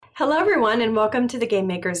Hello, everyone, and welcome to the Game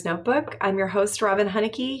Maker's Notebook. I'm your host, Robin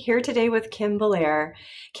Hunicke, here today with Kim Belair.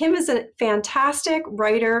 Kim is a fantastic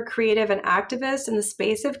writer, creative, and activist in the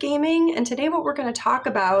space of gaming. And today what we're going to talk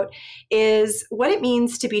about is what it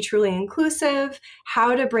means to be truly inclusive,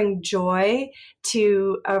 how to bring joy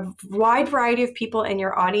to a wide variety of people in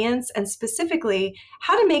your audience, and specifically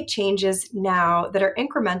how to make changes now that are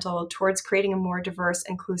incremental towards creating a more diverse,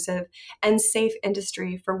 inclusive, and safe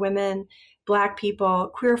industry for women, Black people,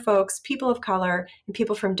 queer folks, people of color, and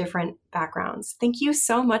people from different backgrounds. Thank you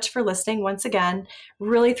so much for listening once again.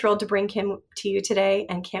 Really thrilled to bring Kim to you today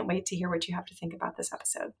and can't wait to hear what you have to think about this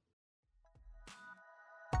episode.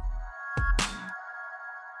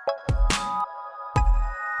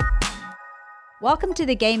 Welcome to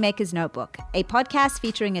the Game Maker's Notebook, a podcast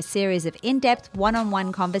featuring a series of in-depth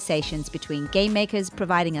one-on-one conversations between game makers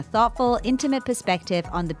providing a thoughtful, intimate perspective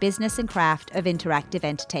on the business and craft of interactive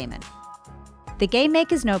entertainment. The Game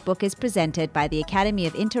Maker's Notebook is presented by the Academy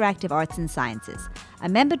of Interactive Arts and Sciences, a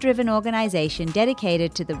member-driven organization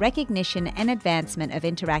dedicated to the recognition and advancement of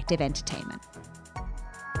interactive entertainment.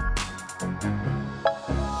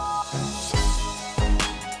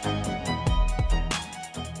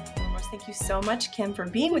 Thank you so much, Kim, for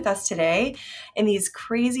being with us today in these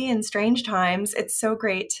crazy and strange times. It's so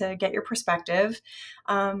great to get your perspective.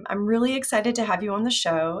 I'm really excited to have you on the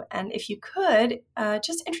show. And if you could,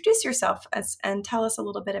 just introduce yourself and tell us a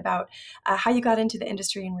little bit about how you got into the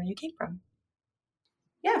industry and where you came from.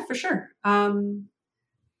 Yeah, for sure. One,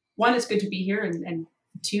 it's good to be here. And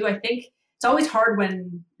two, I think it's always hard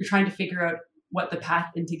when you're trying to figure out what the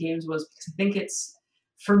path into games was. Because I think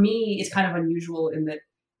for me, it's kind of unusual in that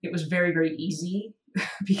it was very, very easy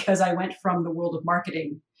because I went from the world of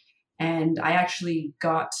marketing and I actually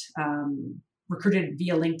got recruited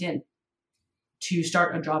via LinkedIn to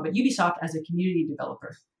start a job at Ubisoft as a community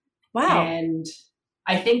developer. Wow. And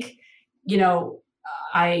I think,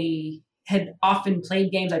 I had often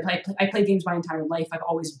played games. I played games my entire life. I've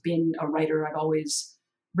always been a writer. I've always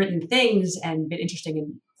written things and been interested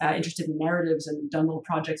in narratives and done little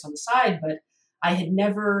projects on the side, but I had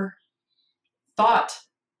never thought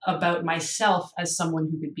about myself as someone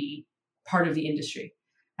who could be part of the industry.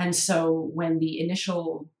 And so when the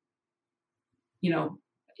initial,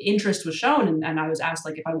 interest was shown and I was asked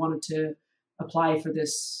if I wanted to apply for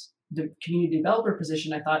the community developer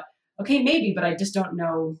position, I thought, okay, maybe, but I just don't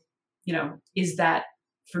know, is that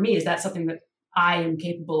something that I am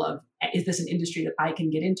capable of? Is this an industry that I can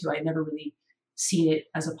get into? I had never really seen it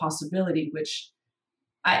as a possibility, which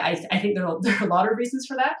I think there are a lot of reasons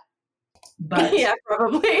for that. But yeah,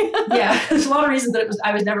 probably. Yeah, there's a lot of reasons that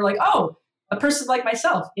I was never a person like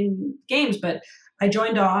myself in games. But I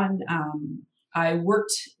joined on. I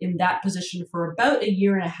worked in that position for about a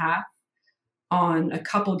year and a half on a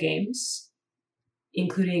couple games,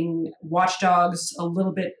 including Watch Dogs, a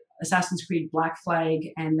little bit Assassin's Creed Black Flag,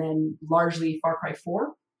 and then largely Far Cry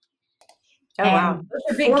 4. Oh, wow. Those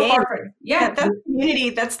are big games. Yeah. That's community.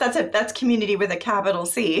 That's community with a capital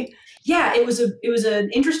C. Yeah, it was an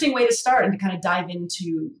interesting way to start and to kind of dive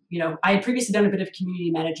into, I had previously done a bit of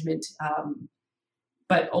community management,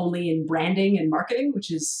 but only in branding and marketing,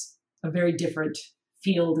 which is a very different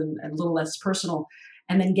field and a little less personal.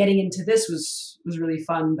 And then getting into this was really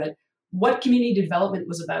fun. But what community development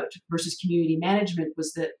was about versus community management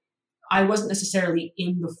was that I wasn't necessarily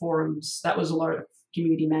in the forums. That was a lot of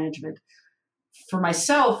community management. For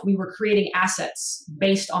myself, we were creating assets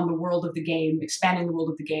based on the world of the game, expanding the world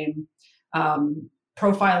of the game,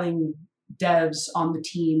 profiling devs on the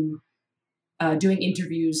team, doing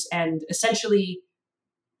interviews, and essentially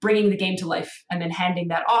bringing the game to life and then handing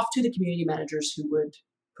that off to the community managers who would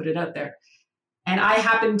put it out there. And I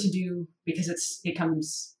happen to do, because it's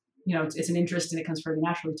an interest and it comes fairly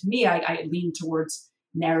naturally to me, I lean towards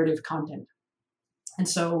narrative content. And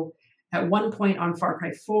so at one point on Far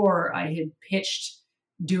Cry 4, I had pitched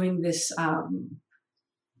doing this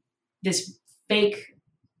fake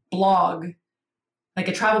blog, like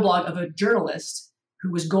a travel blog of a journalist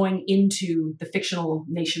who was going into the fictional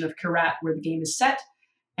nation of Kyrat where the game is set,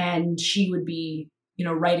 and she would be,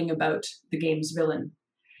 writing about the game's villain.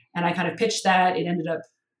 And I kind of pitched that. It ended up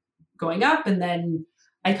going up, and then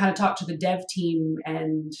I kind of talked to the dev team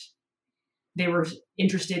and they were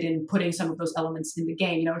interested in putting some of those elements in the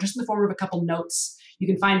game, just in the form of a couple notes. You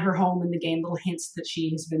can find her home in the game, little hints that she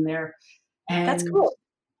has been there. And that's cool.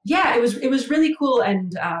 Yeah, it was really cool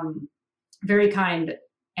and very kind.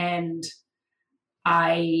 And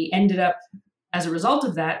I ended up, as a result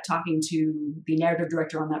of that, talking to the narrative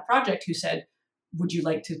director on that project who said, would you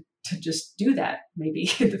like to just do that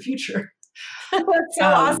maybe in the future? That's so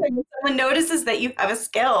awesome. When someone notices that you have a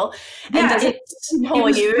skill and Yeah, doesn't it pull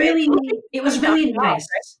was you. really nice.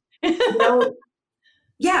 You know,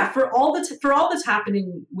 yeah, for all that's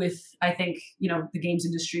happening with, I think, the games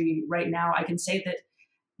industry right now, I can say that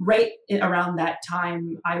right around that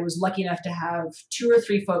time, I was lucky enough to have 2 or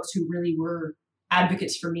 3 folks who really were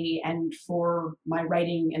advocates for me and for my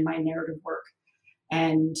writing and my narrative work.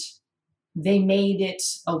 And they made it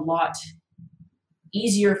a lot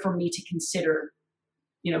easier for me to consider,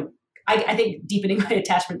 I think deepening my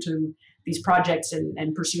attachment to these projects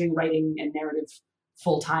and pursuing writing and narrative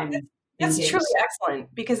full time in That's truly games.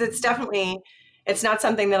 excellent because it's not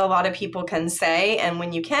something that a lot of people can say. And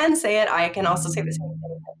when you can say it, I can also say the same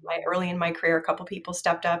thing. Early in my career, a couple people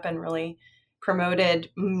stepped up and really promoted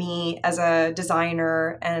me as a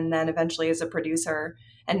designer and then eventually as a producer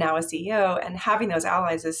and now a CEO. And having those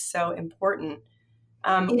allies is so important.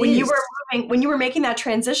 When you were making that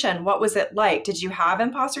transition, what was it like? Did you have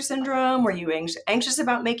imposter syndrome? Were you anxious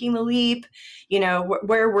about making the leap?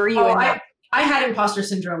 Where were you in that? I had imposter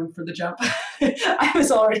syndrome for the jump. I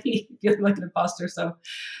was already feeling like an imposter, so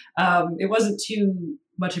it wasn't too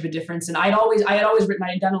much of a difference. And I had always written.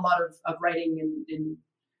 I had done a lot of writing in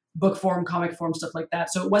book form, comic form, stuff like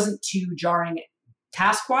that. So it wasn't too jarring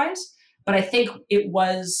task wise. But I think it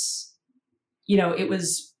was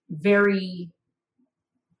very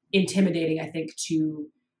intimidating, I think, to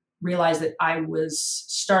realize that I was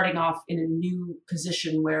starting off in a new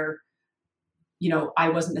position where, I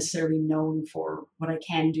wasn't necessarily known for what I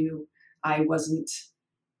can do. I wasn't,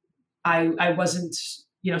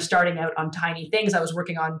 starting out on tiny things. I was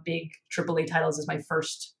working on big AAA titles as my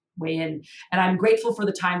first way in. And I'm grateful for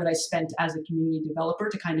the time that I spent as a community developer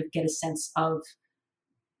to kind of get a sense of,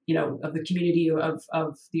 of the community,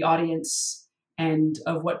 of the audience, and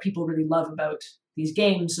of what people really love about these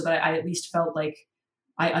games, so that I at least felt like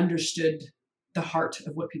I understood the heart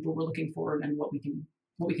of what people were looking for and what we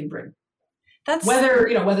can bring.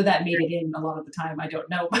 Whether that made it in a lot of the time, I don't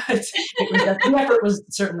know, but the effort was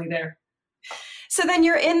certainly there. So then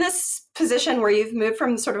you're in this position where you've moved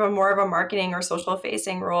from sort of a more of a marketing or social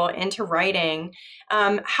facing role into writing.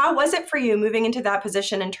 How was it for you moving into that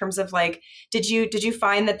position in terms of like, did you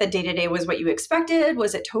find that the day-to-day was what you expected?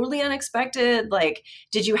 Was it totally unexpected? Like,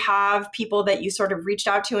 did you have people that you sort of reached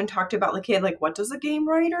out to and talked to about like, hey, like, what does a game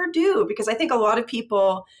writer do? Because I think a lot of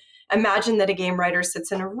people imagine that a game writer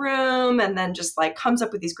sits in a room and then just like comes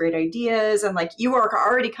up with these great ideas. And like, you are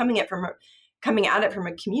already coming at it from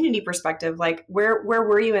a community perspective. Like where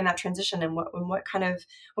were you in that transition, and what kind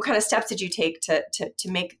of steps did you take to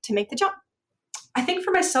make the jump? I think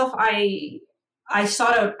for myself, I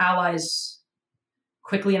sought out allies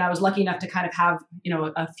quickly, and I was lucky enough to kind of have,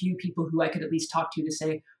 a few people who I could at least talk to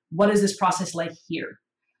say, what is this process like here?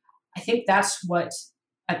 I think that's what,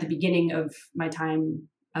 at the beginning of my time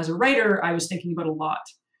as a writer, I was thinking about a lot,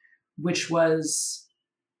 which was,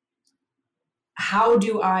 how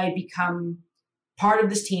do I become part of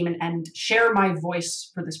this team and share my voice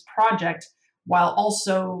for this project, while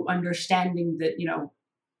also understanding that,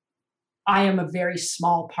 I am a very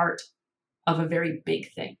small part of a very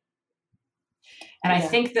big thing. And I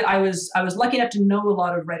think that I was lucky enough to know a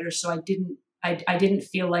lot of writers, so I didn't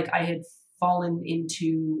feel like I had fallen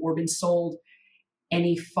into or been sold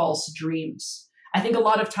any false dreams. I think a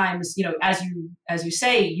lot of times, as you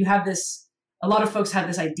say, you have this, a lot of folks have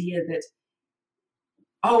this idea that,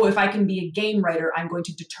 oh, if I can be a game writer, I'm going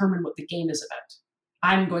to determine what the game is about.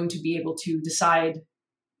 I'm going to be able to decide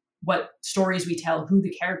what stories we tell, who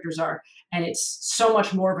the characters are. And it's so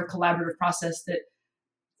much more of a collaborative process that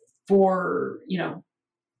for,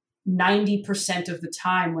 90% of the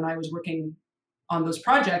time when I was working on those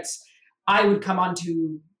projects, I would come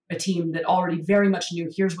onto a team that already very much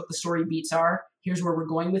knew, here's what the story beats are, here's where we're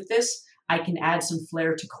going with this. I can add some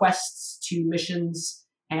flair to quests, to missions,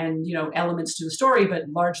 and elements to the story, but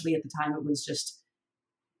largely at the time it was just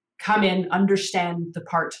come in, understand the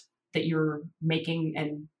part that you're making,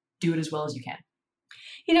 and do it as well as you can.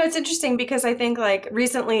 It's interesting because I think like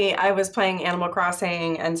recently I was playing Animal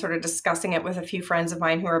Crossing and sort of discussing it with a few friends of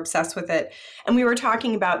mine who are obsessed with it. And we were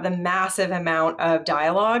talking about the massive amount of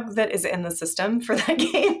dialogue that is in the system for that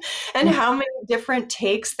game and how many different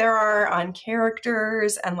takes there are on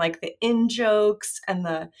characters and like the in-jokes and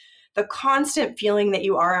the constant feeling that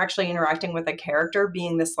you are actually interacting with a character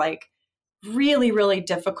being this like really, really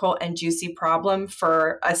difficult and juicy problem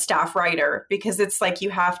for a staff writer, because it's like you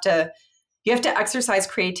have to exercise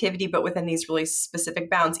creativity, but within these really specific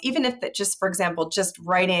bounds, even if that just, for example, just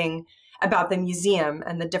writing about the museum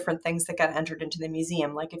and the different things that got entered into the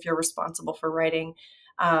museum. Like if you're responsible for writing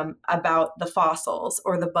about the fossils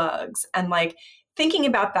or the bugs, and like thinking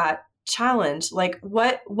about that challenge? Like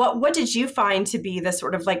what did you find to be the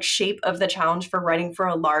sort of like shape of the challenge for writing for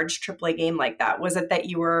a large AAA game like that? Was it that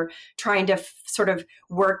you were trying to sort of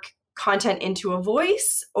work content into a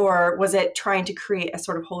voice, or was it trying to create a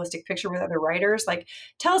sort of holistic picture with other writers? Like,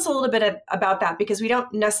 tell us a little bit about that, because we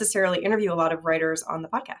don't necessarily interview a lot of writers on the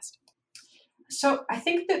podcast. So I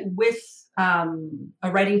think that with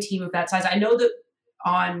a writing team of that size, I know that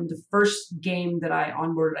on the first game that I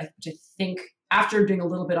onboarded, which I think after doing a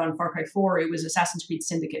little bit on Far Cry 4, it was Assassin's Creed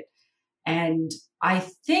Syndicate. And I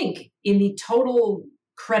think in the total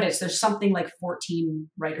credits, there's something like 14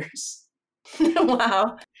 writers.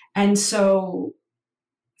 Wow. And so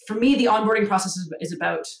for me, the onboarding process is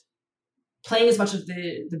about playing as much of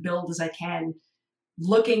the build as I can,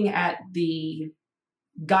 looking at the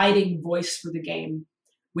guiding voice for the game,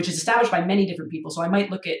 which is established by many different people. So I might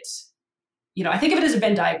look at, I think of it as a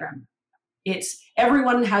Venn diagram. It's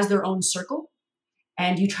everyone has their own circle,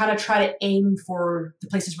 and you try to aim for the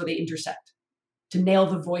places where they intersect to nail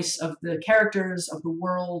the voice of the characters, of the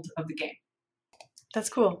world, of the game. That's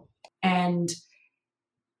cool. And,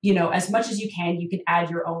 as much as you can add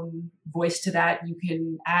your own voice to that. You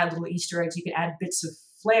can add little Easter eggs, you can add bits of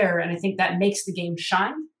flair, and I think that makes the game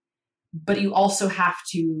shine. But you also have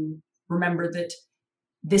to remember that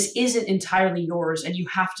this isn't entirely yours, and you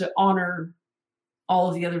have to honor all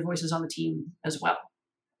of the other voices on the team as well.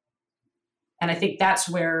 And I think that's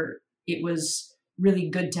where it was really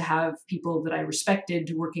good to have people that I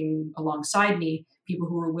respected working alongside me, people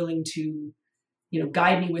who were willing to,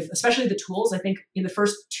 guide me with, especially the tools. I think in the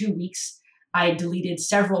first 2 weeks, I deleted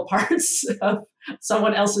several parts of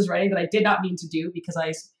someone else's writing that I did not mean to do because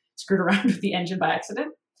I screwed around with the engine by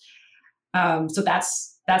accident. So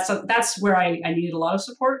that's where I needed a lot of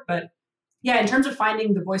support. But yeah, in terms of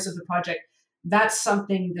finding the voice of the project, that's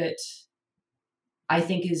something that I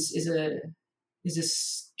think is a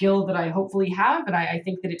skill that I hopefully have. And I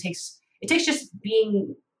think that it takes just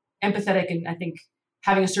being empathetic, and I think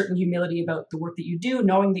having a certain humility about the work that you do,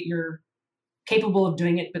 knowing that you're capable of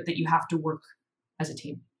doing it, but that you have to work as a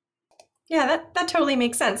team. Yeah, that totally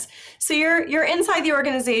makes sense. So you're inside the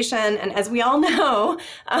organization, and as we all know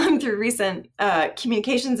through recent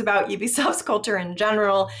communications about Ubisoft's culture in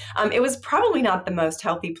general, it was probably not the most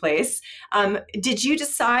healthy place. Did you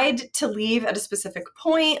decide to leave at a specific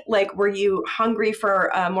point? Like, were you hungry for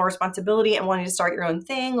more responsibility and wanting to start your own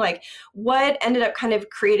thing? Like, what ended up kind of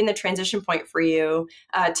creating the transition point for you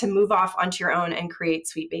to move off onto your own and create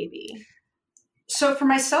Sweet Baby? So for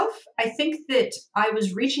myself, I think that I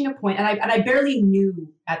was reaching a point, and I barely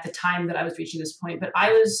knew at the time that I was reaching this point, but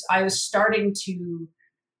I was starting to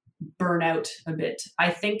burn out a bit. I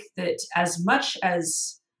think that as much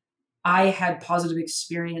as I had positive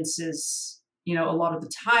experiences, a lot of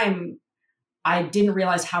the time, I didn't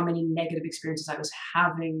realize how many negative experiences I was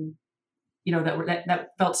having, that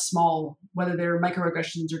felt small, whether they're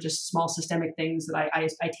microaggressions or just small systemic things that I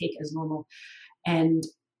take as normal. And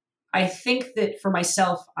I think that for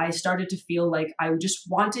myself, I started to feel like I just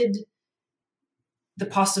wanted the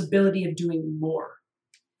possibility of doing more.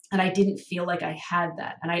 And I didn't feel like I had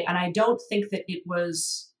that. And I don't think that it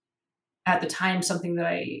was at the time something that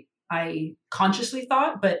I consciously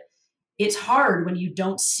thought, but it's hard when you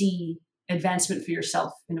don't see advancement for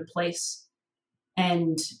yourself in a place.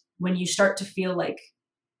 And when you start to feel like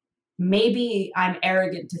maybe I'm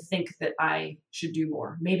arrogant to think that I should do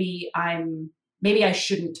more. Maybe I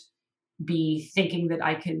shouldn't be thinking that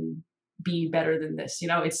I can be better than this.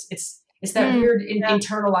 It's that weird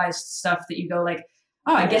internalized stuff that you go like,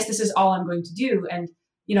 oh, I guess this is all I'm going to do. And,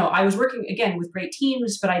 I was working again with great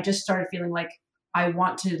teams, but I just started feeling like I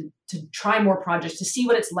want to try more projects to see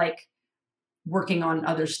what it's like working on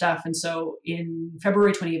other stuff. And so in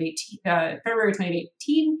February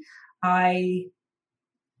 2018, I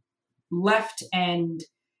left and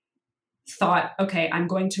thought, okay, I'm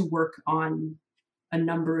going to work on a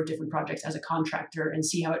number of different projects as a contractor and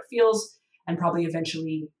see how it feels, and probably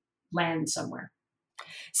eventually land somewhere.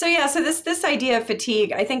 So this idea of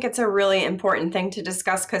fatigue, I think it's a really important thing to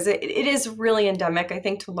discuss, because it is really endemic, I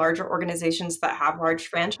think, to larger organizations that have large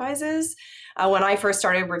franchises. When I first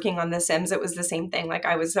started working on The Sims, it was the same thing. Like,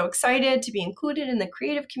 I was so excited to be included in the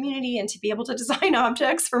creative community and to be able to design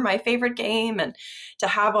objects for my favorite game, and to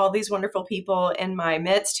have all these wonderful people in my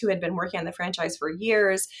midst who had been working on the franchise for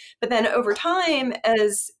years. But then over time,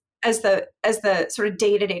 as the sort of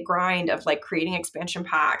day-to-day grind of like creating expansion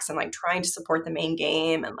packs and like trying to support the main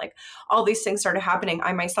game and like all these things started happening,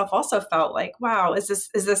 I myself also felt like, wow, is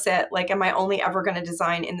this it? Like, am I only ever going to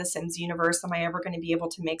design in the Sims universe? Am I ever going to be able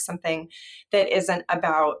to make something that isn't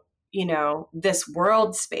about this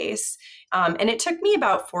world space. And it took me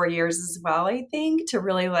about 4 years as well, I think, to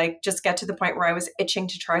really like just get to the point where I was itching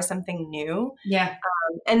to try something new. Yeah.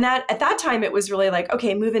 And that at that time, it was really like,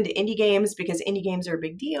 okay, move into indie games because indie games are a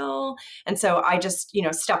big deal. And so I just,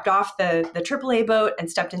 stepped off the AAA boat and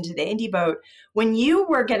stepped into the indie boat. When you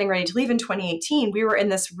were getting ready to leave in 2018, we were in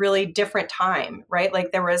this really different time, right?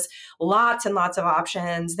 Like there was lots and lots of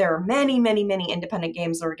options. There are many, many, many independent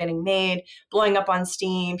games that were getting made, blowing up on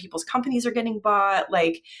Steam. People's companies are getting bought.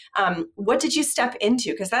 Like, what did you step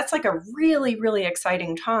into? Because that's like a really, really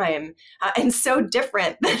exciting time and so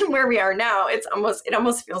different than where we are now. It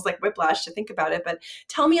almost feels like whiplash to think about it. But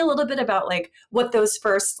tell me a little bit about like what those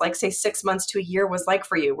first, like say 6 months to a year was like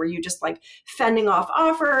for you. Were you just like fending off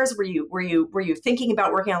offers? Were you thinking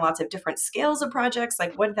about working on lots of different scales of projects?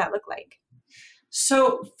 Like what did that look like?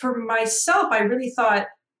 So for myself, I really thought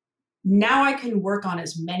now I can work on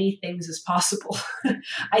as many things as possible.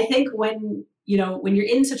 I think when you're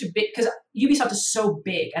in such a big, because Ubisoft is so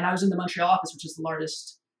big, and I was in the Montreal office, which is the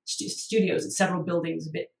largest studios, it's several buildings,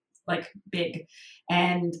 a bit like big.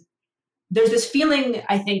 And there's this feeling,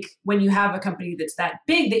 I think, when you have a company that's that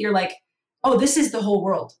big that you're like, oh, this is the whole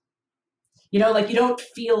world. Like you don't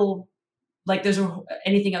feel like there's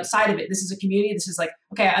anything outside of it. This is a community. This is like,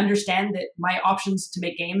 okay, I understand that my options to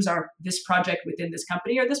make games are this project within this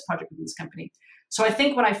company or this project within this company. So I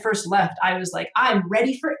think when I first left, I was like, I'm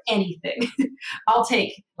ready for anything. I'll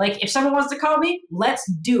take, like, if someone wants to call me,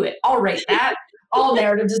 let's do it. I'll write that. I'll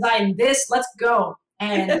narrative design this. Let's go.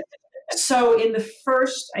 And so in the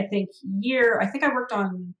first, I think, year, I think I worked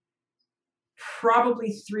on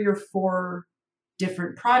probably 3 or 4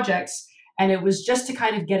 different projects. And it was just to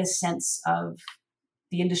kind of get a sense of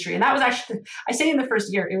the industry. And that was actually, I say in the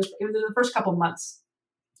first year, it was in the first couple months,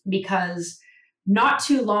 because not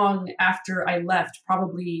too long after I left,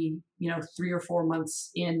 probably, 3 or 4 months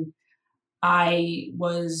in, I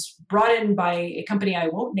was brought in by a company I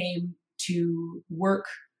won't name to work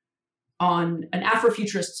on an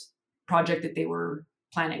Afrofuturist project that they were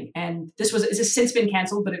planning. And this has since been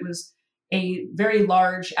canceled, but it was a very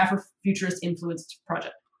large Afrofuturist influenced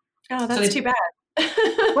project. Oh, that's too bad.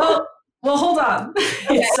 well, hold on.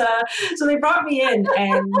 Okay. So they brought me in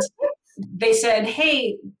and they said,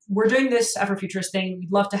 hey, we're doing this Afrofuturist thing.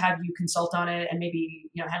 We'd love to have you consult on it and maybe,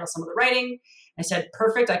 handle some of the writing. I said,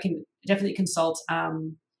 perfect. I can definitely consult.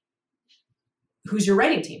 Who's your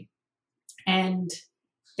writing team? And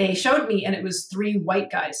they showed me, and it was 3 white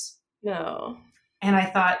guys. No. And I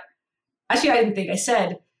thought, actually, I didn't think. I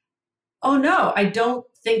said, oh no, I don't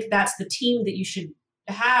think that's the team that you should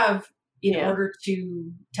have in order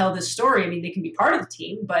to tell this story. I mean, they can be part of the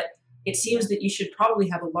team, but it seems that you should probably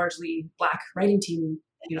have a largely Black writing team,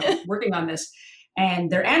 working on this. And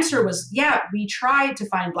their answer was, yeah, we tried to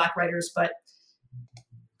find Black writers, but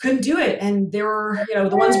couldn't do it. And there were,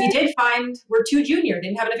 the ones we did find were too junior,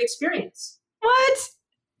 didn't have enough experience. What?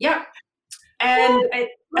 Yeah. And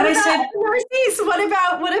I said, Narcisse, what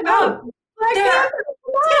about Black Panther?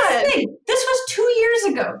 This was 2 years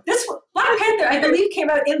ago. Black Panther, I believe, came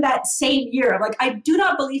out in that same year. I'm like, I do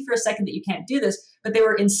not believe for a second that you can't do this, but they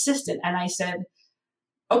were insistent. And I said,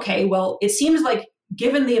 okay, well, it seems like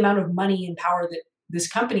given the amount of money and power that this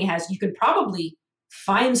company has, you could probably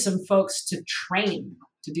find some folks to train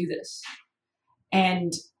to do this.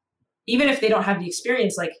 And even if they don't have the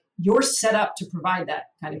experience, like you're set up to provide that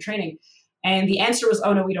kind of training. And the answer was,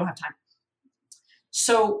 oh no, we don't have time.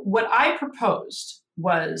 So what I proposed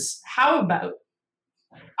was, how about,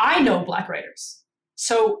 I know Black writers.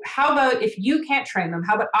 So how about if you can't train them,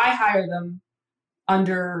 how about I hire them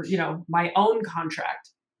under, my own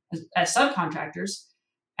contract as subcontractors,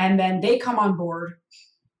 and then they come on board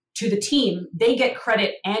to the team, they get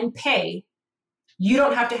credit and pay. You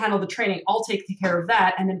don't have to handle the training. I'll take care of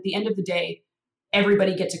that. And then at the end of the day,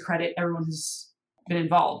 everybody gets a credit. Everyone who's been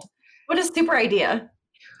involved. What a super idea.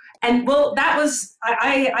 And well, that was,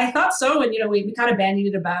 I thought so. And, we kind of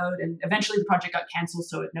bandied it about, and eventually the project got canceled.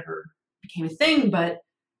 So it never became a thing. But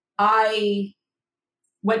I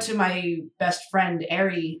went to my best friend,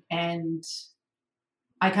 Ari, and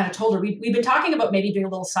I kind of told her, we've been talking about maybe doing a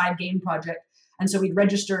little side game project. And so we'd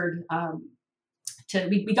registered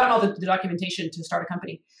we got all the documentation to start a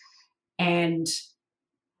company. And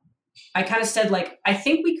I kind of said, like, I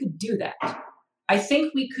think we could do that. I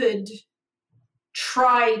think we could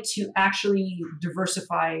try to actually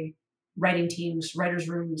diversify writing teams, writers'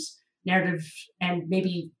 rooms, narrative, and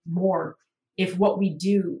maybe more if what we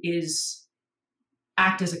do is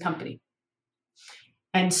act as a company.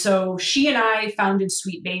 And so she and I founded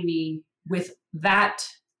Sweet Baby with that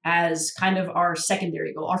as kind of our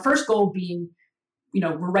secondary goal. Our first goal being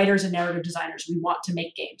we're writers and narrative designers. We want to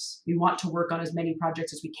make games. We want to work on as many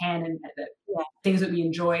projects as we can, and things that we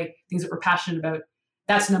enjoy, things that we're passionate about.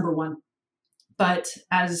 That's number one. But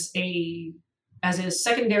as a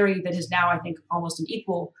secondary that is now, I think, almost an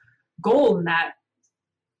equal goal in that,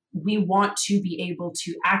 we want to be able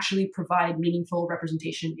to actually provide meaningful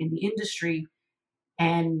representation in the industry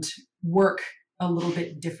and work a little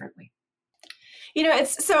bit differently.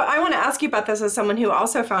 So I want to ask you about this as someone who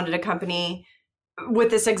also founded a company with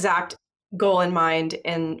this exact goal in mind.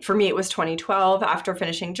 And for me, it was 2012. After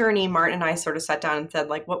finishing Journey, Martin and I sort of sat down and said,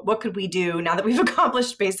 like, what could we do now that we've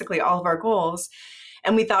accomplished basically all of our goals?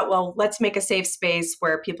 And we thought, well, let's make a safe space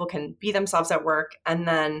where people can be themselves at work. And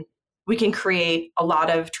then we can create a lot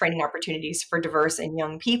of training opportunities for diverse and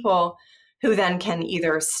young people who then can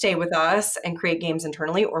either stay with us and create games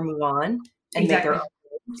internally or move on and make their own.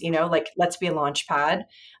 Let's be a launch pad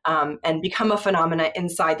and become a phenomena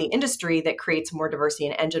inside the industry that creates more diversity,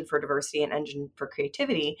 an engine for diversity, an engine for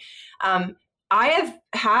creativity. I have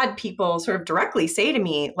had people sort of directly say to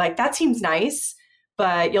me, like, that seems nice,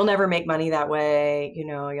 but you'll never make money that way.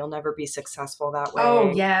 You'll never be successful that way.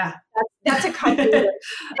 Oh, yeah. That's a company.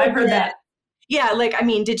 I've heard that. Yeah.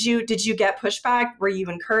 Did you get pushback? Were you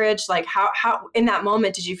encouraged? Like how in that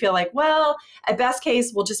moment, did you feel like, well, at best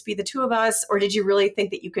case, we'll just be the two of us? Or did you really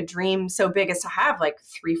think that you could dream so big as to have like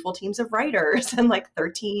 3 full teams of writers and like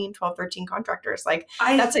 13 contractors? Like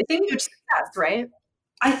that's a huge success, right?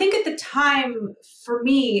 I think at the time for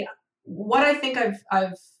me, what I think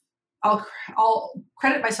I'll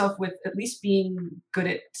credit myself with at least being good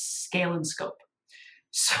at scale and scope.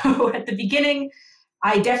 So at the beginning,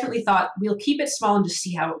 I definitely thought we'll keep it small and just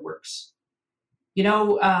see how it works.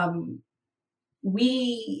 I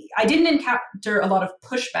didn't encounter a lot of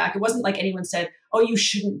pushback. It wasn't like anyone said, oh, you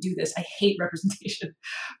shouldn't do this. I hate representation.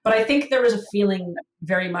 But I think there was a feeling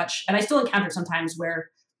very much, and I still encounter it sometimes, where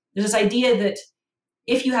there's this idea that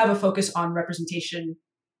if you have a focus on representation,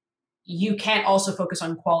 you can't also focus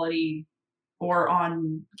on quality or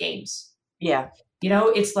on games. Yeah.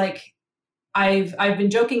 It's like I've been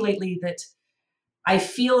joking lately that I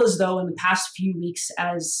feel as though in the past few weeks,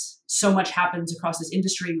 as so much happens across this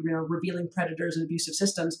industry, revealing predators and abusive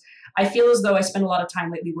systems, I feel as though I spend a lot of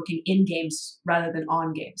time lately working in games rather than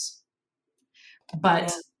on games.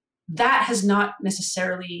 But that has not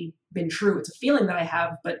necessarily been true. It's a feeling that I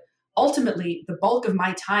have, but ultimately the bulk of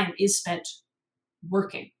my time is spent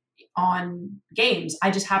working on games.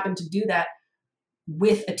 I just happen to do that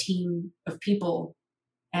with a team of people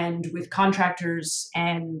and with contractors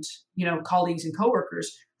and, colleagues and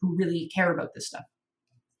coworkers who really care about this stuff.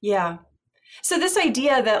 Yeah. So this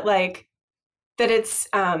idea that that it's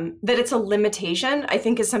a limitation, I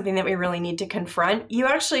think, is something that we really need to confront. You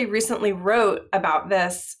actually recently wrote about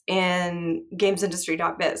this in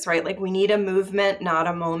gamesindustry.biz, right? Like, we need a movement, not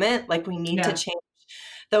a moment. Like, we need to change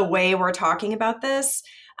the way we're talking about this.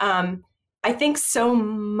 I think so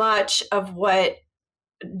much of what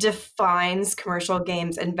defines commercial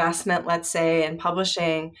games investment, let's say, and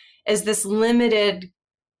publishing is this limited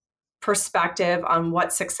perspective on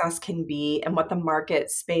what success can be and what the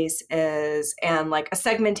market space is, and like a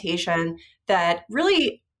segmentation that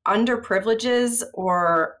really underprivileges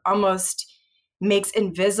or almost makes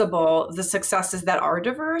invisible the successes that are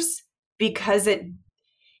diverse, because it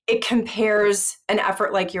compares an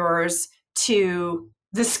effort like yours to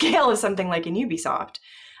the scale of something like in Ubisoft.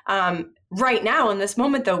 Right now, in this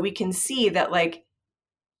moment, though, we can see that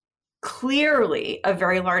clearly a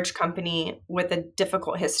very large company with a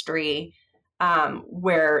difficult history,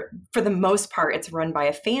 where for the most part it's run by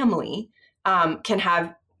a family, can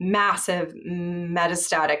have massive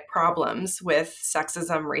metastatic problems with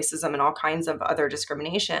sexism, racism, and all kinds of other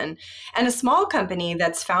discrimination. And a small company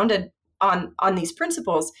that's founded on these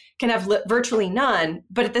principles can have virtually none,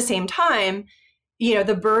 but at the same time,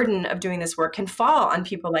 the burden of doing this work can fall on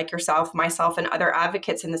people like yourself, myself, and other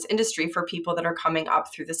advocates in this industry for people that are coming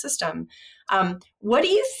up through the system. What do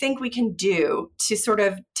you think we can do to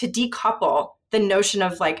to decouple the notion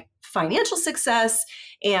of financial success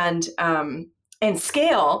and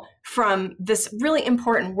scale from this really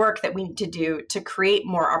important work that we need to do to create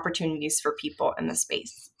more opportunities for people in the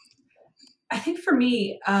space? I think for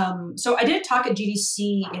me, so I did a talk at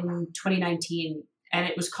GDC in 2019, and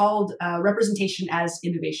it was called Representation as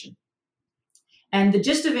Innovation. And the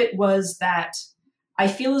gist of it was that I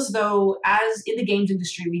feel as though, as in the games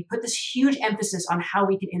industry, we put this huge emphasis on how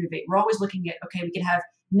we can innovate. We're always looking at, okay, we can have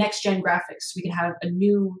next-gen graphics, we can have a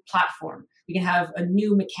new platform, we can have a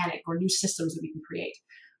new mechanic or new systems that we can create.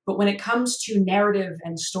 But when it comes to narrative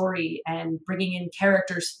and story and bringing in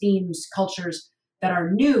characters, themes, cultures that are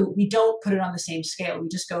new, we don't put it on the same scale. We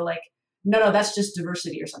just go no, that's just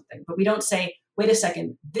diversity or something. But we don't say, wait a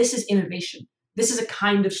second, this is innovation. This is a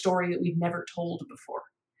kind of story that we've never told before.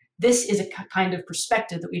 This is a kind of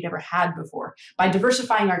perspective that we've never had before. By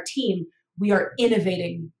diversifying our team, we are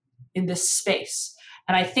innovating in this space.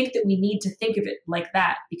 And I think that we need to think of it like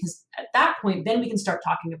that, because at that point, then we can start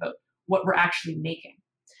talking about what we're actually making.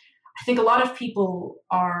 I think a lot of people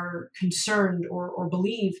are concerned or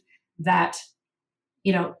believe that,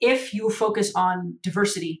 if you focus on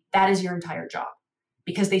diversity, that is your entire job,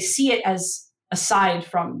 because they see it as aside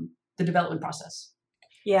from the development process.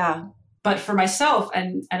 Yeah. But for myself,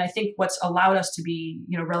 and I think what's allowed us to be,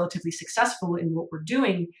 relatively successful in what we're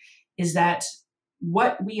doing, is that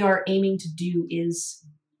what we are aiming to do is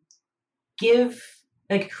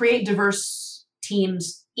create diverse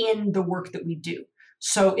teams in the work that we do.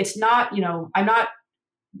 So it's not, I'm not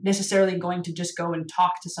necessarily going to just go and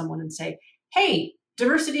talk to someone and say, hey,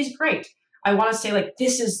 diversity is great. I want to say,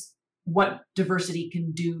 this is what diversity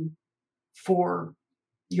can do for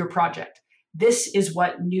your project. This is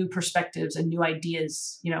what new perspectives and new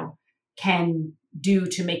ideas, can do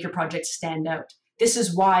to make your project stand out. This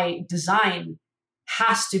is why design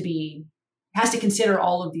has to consider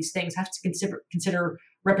all of these things, has to consider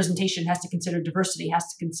representation, has to consider diversity, has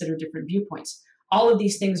to consider different viewpoints. All of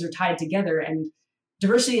these things are tied together, and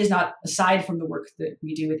diversity is not aside from the work that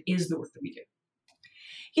we do. It is the work that we do.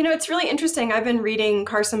 It's really interesting. I've been reading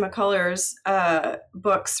Carson McCullers'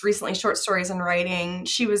 books recently, short stories and writing.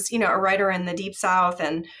 She was, a writer in the Deep South,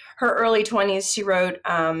 and her early 20s, she wrote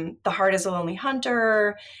The Heart is a Lonely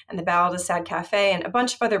Hunter and The Ballad of Sad Cafe, and a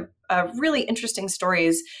bunch of other really interesting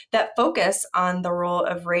stories that focus on the role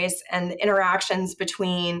of race and the interactions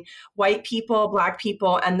between white people, Black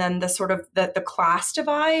people, and then the sort of the class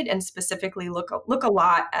divide, and specifically look a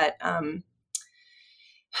lot at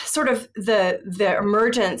sort of the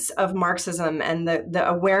emergence of Marxism and the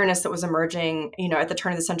awareness that was emerging, at the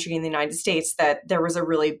turn of the century in the United States, that there was a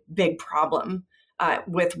really big problem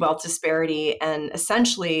with wealth disparity, and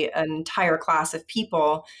essentially an entire class of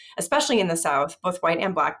people, especially in the South, both white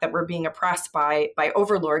and Black, that were being oppressed by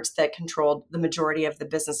overlords that controlled the majority of the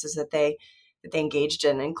businesses that they engaged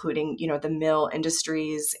in, including, the mill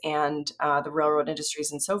industries and the railroad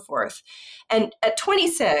industries and so forth. And at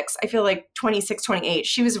 26, I feel like 26, 28,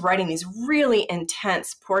 she was writing these really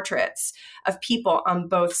intense portraits of people on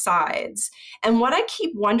both sides. And what I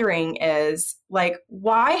keep wondering is,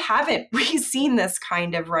 why haven't we seen this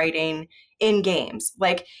kind of writing in games?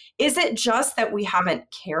 Is it just that we haven't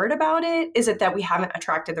cared about it? Is it that we haven't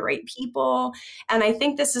attracted the right people? And I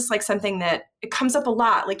think this is something that it comes up a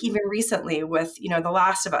lot, even recently with, The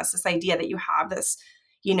Last of Us, this idea that you have this,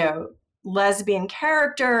 lesbian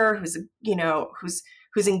character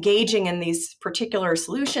who's engaging in these particular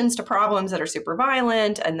solutions to problems that are super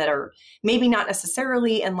violent and that are maybe not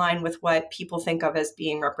necessarily in line with what people think of as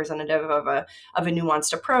being representative of a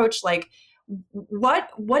nuanced approach.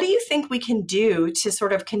 What do you think we can do to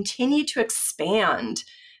sort of continue to expand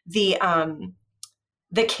the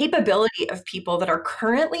capability of people that are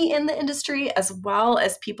currently in the industry, as well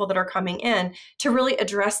as people that are coming in, to really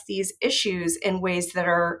address these issues in ways that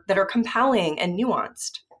are compelling and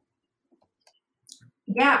nuanced?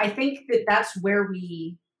 Yeah, I think that's where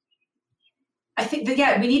we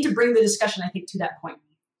need to bring the discussion, to that point.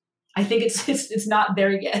 I think it's not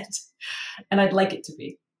there yet, and I'd like it to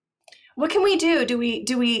be. What can we do? Do we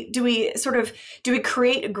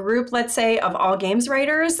create a group, let's say, of all games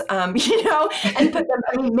writers, and put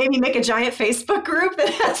them, maybe make a giant Facebook group that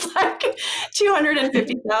has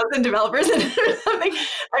 250,000 developers in it or something?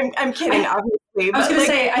 I'm kidding, obviously. I was going to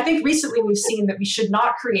say, I think recently we've seen that we should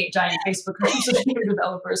not create giant Facebook groups of game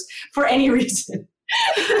developers for any reason.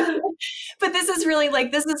 But this is really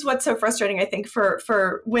this is what's so frustrating, I think,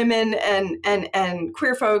 for women and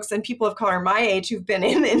queer folks and people of color my age who've been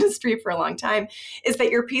in the industry for a long time, is that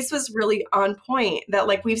your piece was really on point, that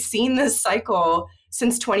we've seen this cycle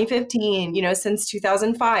since 2015, since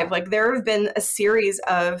 2005. There have been a series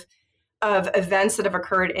of events that have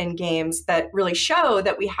occurred in games that really show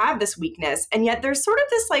that we have this weakness. And yet there's sort of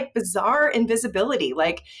this bizarre invisibility.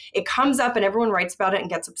 It comes up and everyone writes about it and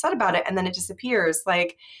gets upset about it, and then it disappears.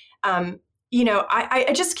 I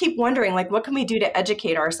just keep wondering, what can we do to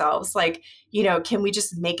educate ourselves? Can we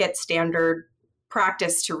just make it standard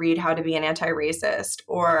practice to read How to Be an Anti-Racist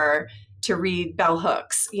or to read Bell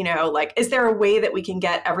Hooks? Is there a way that we can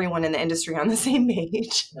get everyone in the industry on the same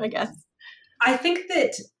page, I guess? I think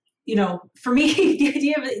that, for me, the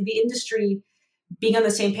idea of the industry being on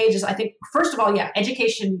the same page is, I think, first of all,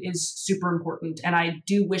 education is super important. And I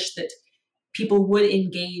do wish that people would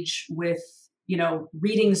engage with,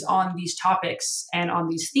 readings on these topics and on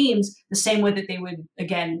these themes the same way that they would,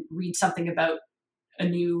 again, read something about a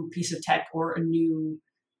new piece of tech or a new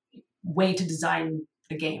way to design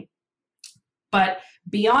a game. But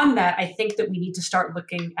beyond that, I think that we need to start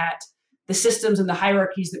looking at the systems and the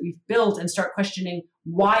hierarchies that we've built and start questioning,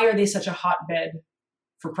 why are they such a hotbed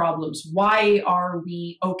for problems? Why are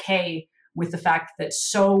we okay with the fact that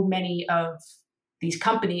so many of these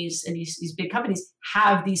companies and these big companies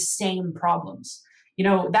have these same problems?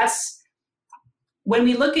 That's when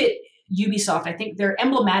we look at Ubisoft, I think they're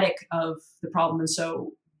emblematic of the problem. And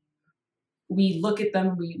so we look at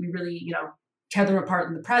them, we really, tear them apart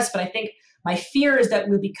in the press. But I think my fear is that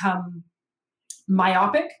we'll become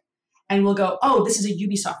myopic and we'll go, oh, this is a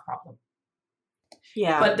Ubisoft problem.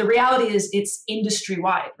 Yeah. But the reality is it's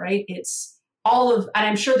industry-wide, right? It's and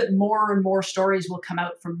I'm sure that more and more stories will come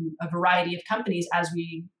out from a variety of companies as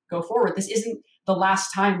we go forward. This isn't the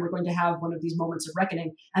last time we're going to have one of these moments of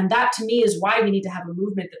reckoning. And that to me is why we need to have a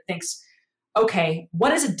movement that thinks, okay,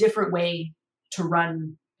 what is a different way to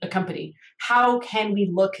run a company? How can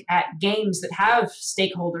we look at games that have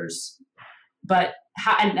stakeholders, but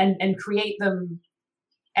and create them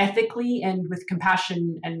ethically and with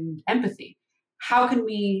compassion and empathy? How can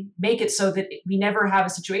we make it so that we never have a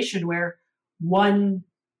situation where one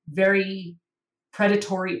very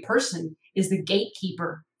predatory person is the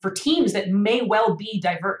gatekeeper for teams that may well be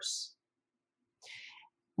diverse?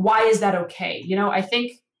 Why is that okay? I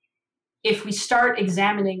think if we start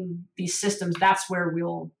examining these systems, that's where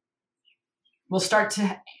we'll start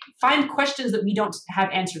to find questions that we don't have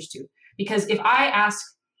answers to. Because if I ask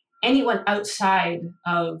anyone outside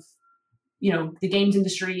of the games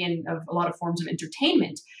industry and of a lot of forms of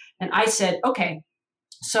entertainment, and I said, okay,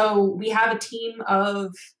 so we have a team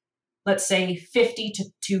of, let's say, 50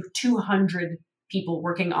 to 200 people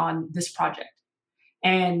working on this project.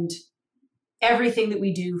 And everything that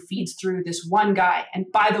we do feeds through this one guy. And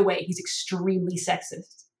by the way, he's extremely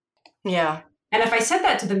sexist. Yeah. And if I said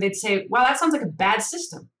that to them, they'd say, wow, that sounds like a bad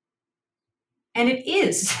system. And it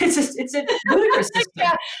is. It's a ludicrous system.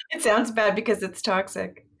 Yeah, it sounds bad because it's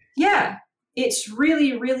toxic. Yeah. It's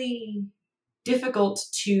really, really difficult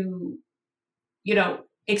to,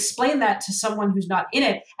 explain that to someone who's not in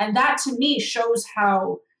it. And that to me shows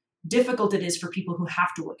how difficult it is for people who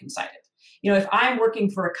have to work inside it. If I'm working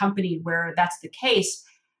for a company where that's the case,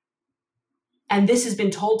 and this has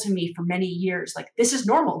been told to me for many years, like, this is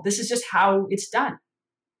normal, this is just how it's done,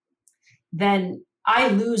 then I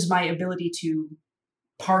lose my ability to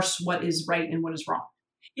parse what is right and what is wrong.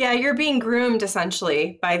 Yeah, you're being groomed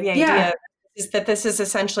essentially by the idea is that this is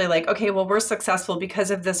essentially like, okay, well, we're successful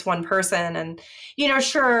because of this one person. And,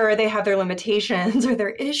 sure, they have their limitations or their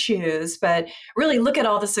issues, but really look at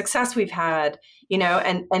all the success we've had,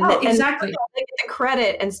 and exactly. And the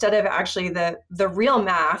credit instead of actually the real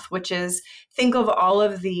math, which is think of all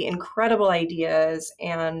of the incredible ideas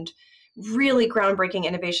and really groundbreaking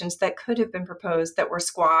innovations that could have been proposed that were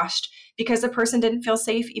squashed because the person didn't feel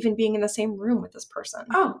safe even being in the same room with this person.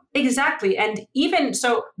 Oh, exactly. And even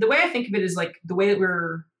so, the way I think of it is like the way that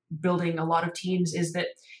we're building a lot of teams is that,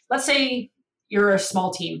 let's say you're a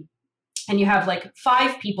small team and you have like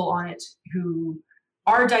 5 people on it who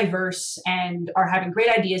are diverse and are having great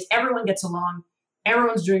ideas. Everyone gets along.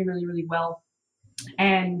 Everyone's doing really, really well.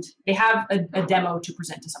 And they have a demo to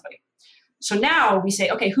present to somebody. So now we say,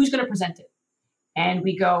 okay, who's going to present it? And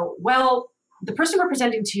we go, well, the person we're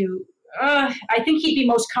presenting to, I think he'd be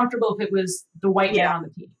most comfortable if it was the white man on the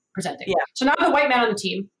team presenting. Yeah. So now the white man on the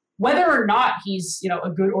team, whether or not he's a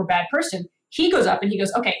good or bad person, he goes up and he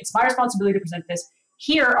goes, okay, it's my responsibility to present this.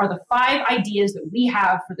 Here are the 5 ideas that we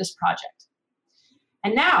have for this project.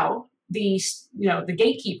 And now the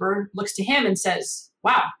gatekeeper looks to him and says,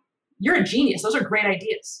 wow, you're a genius. Those are great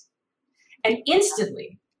ideas. And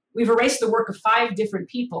instantly, we've erased the work of 5 different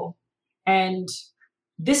people, and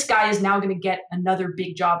this guy is now going to get another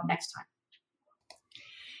big job next time.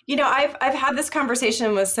 I've had this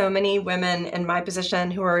conversation with so many women in my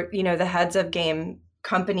position who are, the heads of game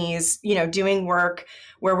companies, doing work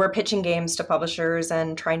where we're pitching games to publishers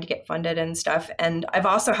and trying to get funded and stuff. And I've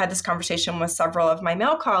also had this conversation with several of my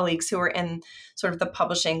male colleagues who are in sort of the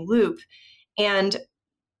publishing loop. And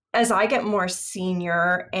as I get more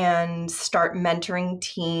senior and start mentoring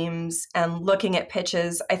teams and looking at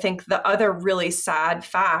pitches, I think the other really sad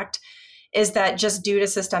fact is that just due to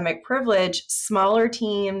systemic privilege, smaller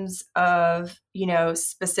teams of,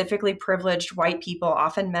 specifically privileged white people,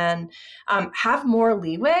 often men, have more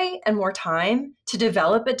leeway and more time to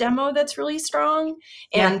develop a demo that's really strong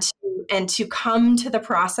and to come to the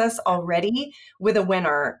process already with a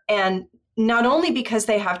winner. And not only because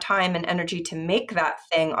they have time and energy to make that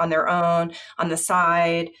thing on their own, on the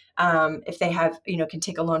side, if they have, can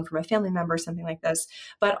take a loan from a family member, something like this,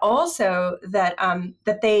 but also that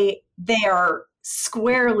that they are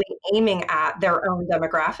squarely aiming at their own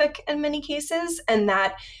demographic in many cases, and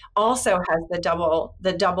that also has the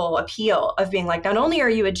double appeal of being like, not only are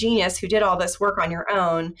you a genius who did all this work on your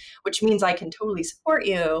own, which means I can totally support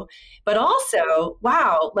you, but also,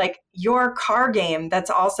 wow, like your car game that's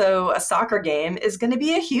also a soccer game is going to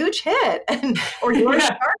be a huge hit, and or your Yeah.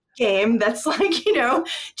 shark game that's like,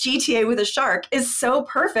 GTA with a shark is so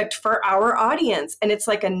perfect for our audience, and it's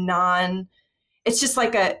like it's just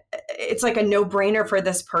like it's like a no-brainer for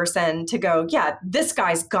this person to go, yeah, this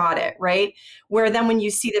guy's got it, right? Where then when you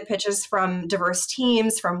see the pitches from diverse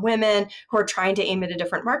teams, from women who are trying to aim at a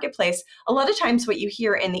different marketplace, a lot of times what you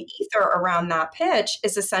hear in the ether around that pitch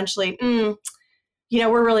is essentially,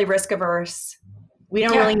 we're really risk averse. We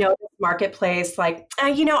don't really know this marketplace. Like,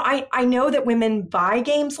 I know that women buy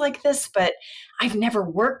games like this, but I've never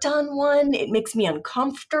worked on one. It makes me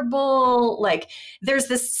uncomfortable. Like, there's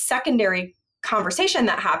this secondary conversation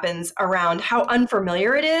that happens around how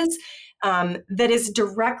unfamiliar it is, that is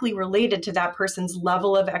directly related to that person's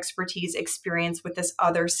level of expertise, experience with this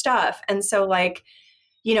other stuff. And so, like,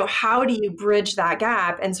 how do you bridge that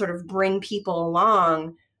gap and sort of bring people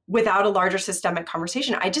along without a larger systemic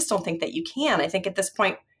conversation? I just don't think that you can. I think at this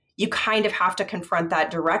point, you kind of have to confront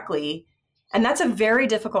that directly. And that's a very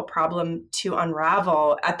difficult problem to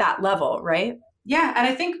unravel at that level, right? Yeah. And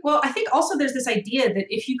I think also there's this idea that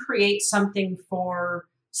if you create something for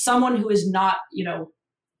someone who is not,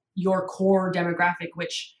 your core demographic,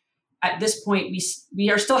 which at this point we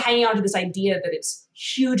are still hanging on to this idea that it's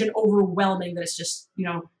huge and overwhelming, that it's just,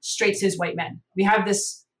 straight cis white men. We have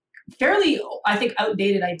this fairly, I think,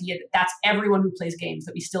 outdated idea that that's everyone who plays games,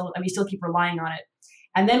 that we still keep relying on it.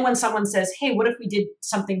 And then when someone says, hey, what if we did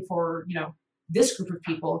something for, this group of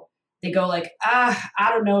people, they go like, I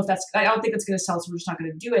don't know if I don't think that's going to sell, so we're just not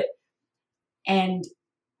going to do it. And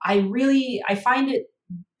I find it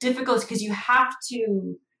difficult because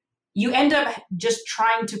you end up just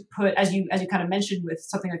trying to put, as you kind of mentioned with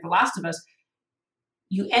something like The Last of Us,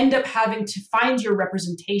 you end up having to find your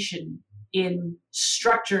representation in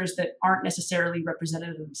structures that aren't necessarily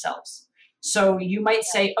representative of themselves. So you might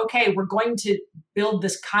say, okay, we're going to build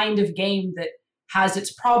this kind of game that has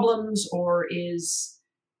its problems or is,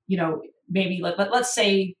 maybe let's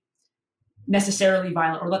say necessarily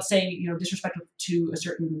violent, or let's say, disrespectful to a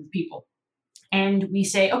certain group of people. And we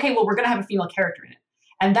say, okay, well, we're going to have a female character in it.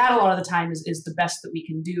 And that a lot of the time is the best that we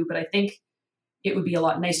can do. But I think it would be a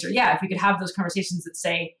lot nicer, if we could have those conversations that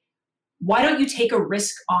say, why don't you take a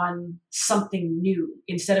risk on something new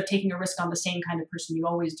instead of taking a risk on the same kind of person you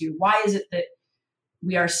always do? Why is it that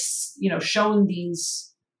we are, shown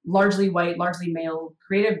these largely white, largely male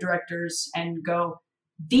creative directors and go,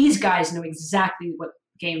 these guys know exactly what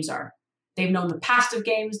games are. They've known the past of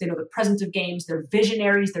games. They know the present of games. They're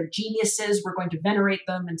visionaries. They're geniuses. We're going to venerate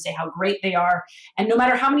them and say how great they are. And no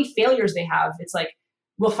matter how many failures they have, it's like,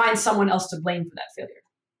 we'll find someone else to blame for that failure.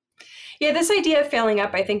 Yeah, this idea of failing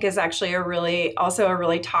up, I think, is actually a really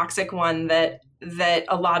toxic one that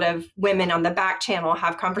a lot of women on the back channel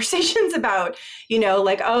have conversations about,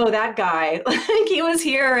 like, oh, that guy, like he was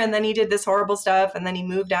here and then he did this horrible stuff and then he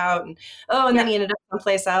moved out and then he ended up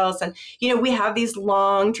someplace else. And, we have these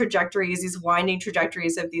long trajectories, these winding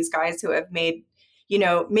trajectories of these guys who have made,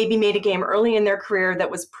 maybe made a game early in their career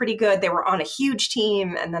that was pretty good. They were on a huge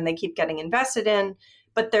team and then they keep getting invested in,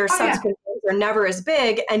 but their subsequent games are never as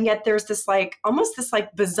big. And yet there's this almost this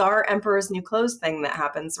bizarre Emperor's New Clothes thing that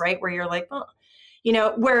happens, right? Where you're like, well,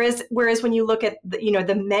 whereas when you look at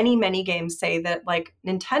the many, many games, say that like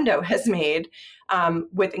Nintendo has made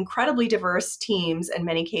with incredibly diverse teams in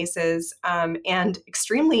many cases and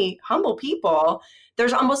extremely humble people,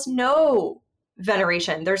 there's almost no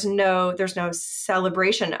veneration. There's no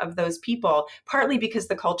celebration of those people, partly because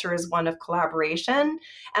the culture is one of collaboration.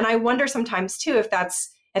 And I wonder sometimes too, if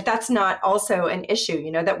that's not also an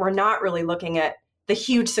issue, that we're not really looking at the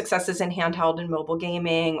huge successes in handheld and mobile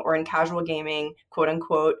gaming or in casual gaming, quote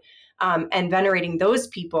unquote, and venerating those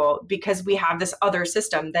people because we have this other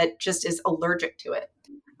system that just is allergic to it.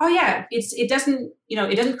 Oh yeah, it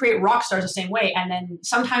doesn't create rock stars the same way. And then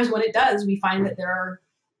sometimes when it does, we find that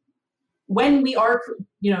when we are,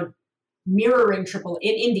 mirroring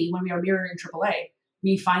AAA,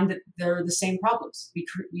 we find that there are the same problems.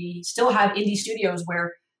 We still have indie studios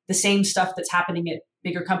where the same stuff that's happening at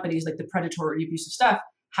bigger companies like the predatory abusive stuff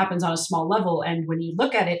happens on a small level. And when you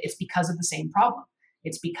look at it, it's because of the same problem.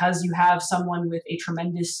 It's because you have someone with a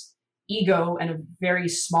tremendous ego and a very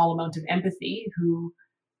small amount of empathy who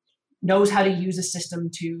knows how to use a system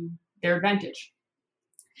to their advantage.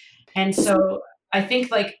 And so I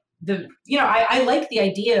think like I like the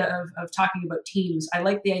idea of talking about teams. I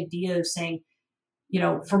like the idea of saying,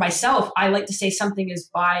 for myself, I like to say something is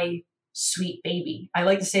by Sweet Baby. I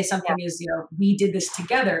like to say something is, we did this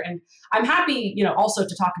together. And I'm happy, also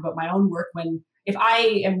to talk about my own work if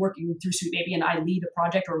I am working through Sweet Baby and I lead a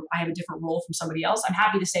project or I have a different role from somebody else, I'm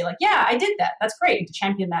happy to say like, yeah, I did that. That's great, and to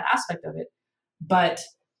champion that aspect of it. But,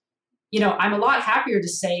 I'm a lot happier to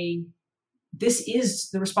say this is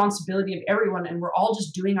the responsibility of everyone and we're all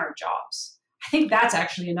just doing our jobs. I think that's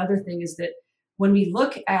actually another thing, is that when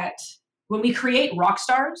we create rock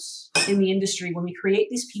stars in the industry, when we create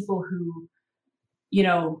these people who,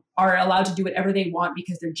 are allowed to do whatever they want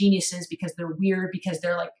because they're geniuses, because they're weird, because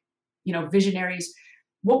they're like, visionaries,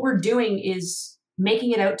 what we're doing is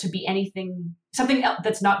making it out to be something else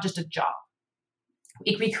that's not just a job.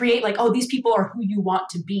 We create like, oh, these people are who you want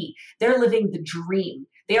to be. They're living the dream.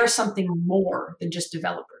 They are something more than just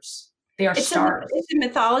developers. They are stars. It's a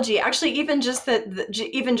mythology. Actually, even just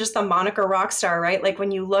the moniker rock star, right? Like when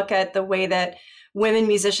you look at the way that women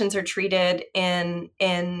musicians are treated in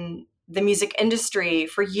the music industry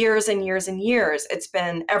for years and years and years, it's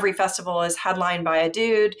been every festival is headlined by a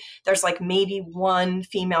dude. There's like maybe one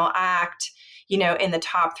female act, in the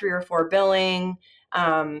top 3 or 4 billing.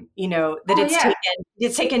 It's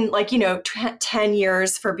taken like 10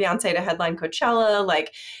 years for Beyonce to headline Coachella.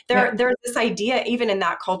 Like there's this idea even in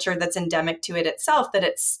that culture that's endemic to it itself, that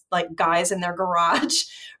it's like guys in their garage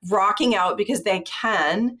rocking out because they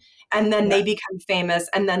can, and then they become famous,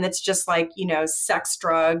 and then it's just like sex,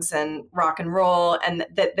 drugs, and rock and roll, and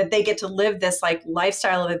that they get to live this like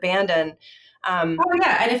lifestyle of abandon. And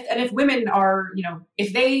if women are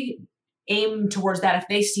if they aim towards that, if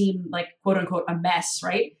they seem like quote unquote a mess,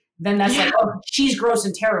 right, then that's like, oh, she's gross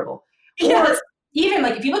and terrible. Yes. Or even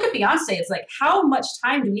like if you look at Beyonce, it's like, how much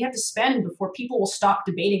time do we have to spend before people will stop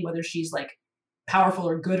debating whether she's like powerful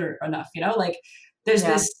or good or enough? Like there's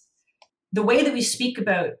this, the way that we speak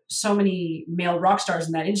about so many male rock stars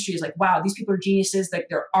in that industry is like, wow, these people are geniuses, like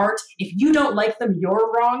their art, if you don't like them,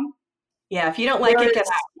 you're wrong. Yeah, if you don't like it, get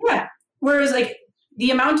out. Yeah. Whereas like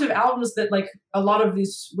the amount of albums that like a lot of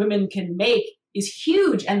these women can make is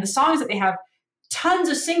huge. And the songs that they have, tons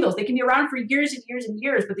of singles, they can be around for years and years and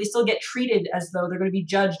years, but they still get treated as though they're going to be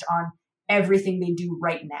judged on everything they do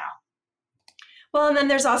right now. Well, and then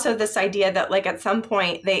there's also this idea that like at some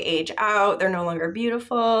point they age out, they're no longer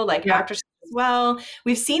beautiful, like actresses as well.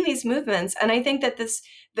 We've seen these movements. And I think that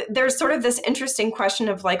there's sort of this interesting question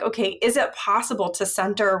of like, okay, is it possible to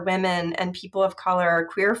center women and people of color,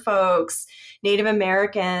 queer folks, Native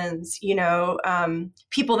Americans,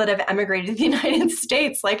 people that have emigrated to the United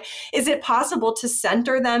States? Like, is it possible to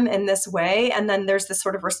center them in this way? And then there's this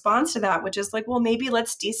sort of response to that, which is like, well, maybe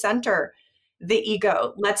let's decenter the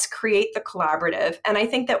ego. Let's create the collaborative. And I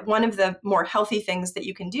think that one of the more healthy things that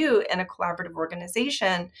you can do in a collaborative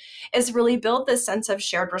organization is really build this sense of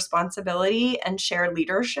shared responsibility and shared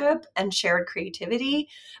leadership and shared creativity.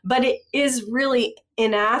 But it is really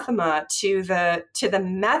anathema to the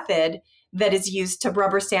method that is used to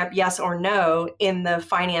rubber stamp yes or no in the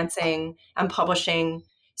financing and publishing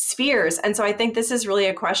spheres. And so I think this is really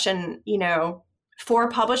a question, for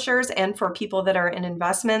publishers and for people that are in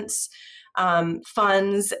investments,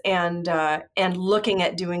 funds, and looking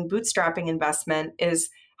at doing bootstrapping investment, is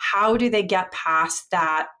how do they get past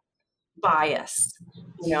that bias?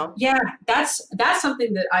 Yeah, that's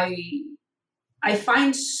something that I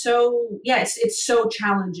find it's so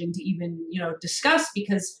challenging to even discuss,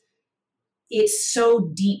 because it's so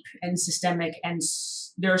deep and systemic, and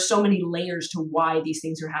there are so many layers to why these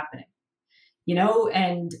things are happening.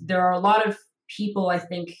 And there are a lot of people, I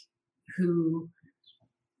think, who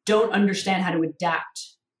don't understand how to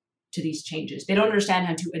adapt to these changes. They don't understand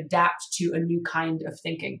how to adapt to a new kind of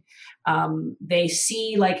thinking. They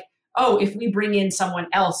see like, oh, if we bring in someone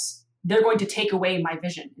else, they're going to take away my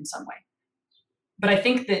vision in some way. But I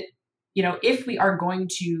think that, if we are going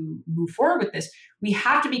to move forward with this, we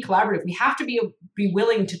have to be collaborative. We have to be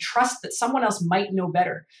willing to trust that someone else might know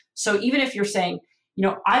better. So even if you're saying,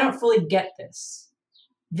 I don't fully get this,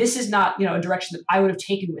 this is not, a direction that I would have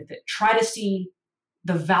taken with it. Try to see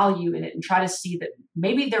the value in it and try to see that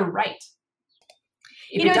maybe they're right.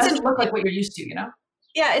 If it doesn't look like what you're used to,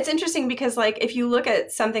 Yeah, it's interesting because like if you look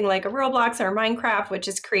at something like a Roblox or Minecraft, which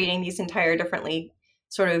is creating these entire differently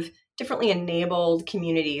enabled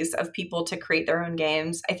communities of people to create their own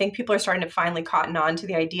games, I think people are starting to finally cotton on to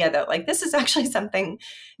the idea that like this is actually something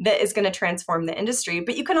that is going to transform the industry.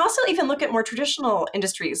 But you can also even look at more traditional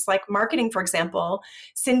industries like marketing, for example.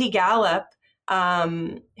 Cindy Gallop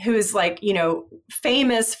who is like,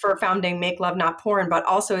 famous for founding Make Love Not Porn, but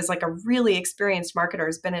also is like a really experienced marketer,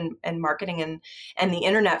 has been in marketing and the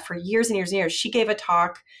internet for years and years and years. She gave a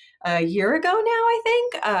talk a year ago now, I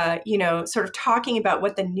think, sort of talking about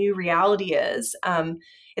what the new reality is.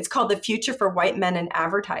 It's called The Future for White Men in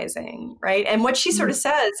Advertising, right? And what she sort of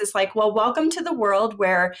says is like, well, welcome to the world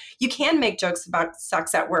where you can make jokes about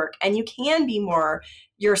sex at work and you can be more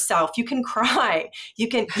yourself. You can cry. You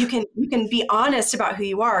can be honest about who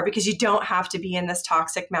you are because you don't have to be in this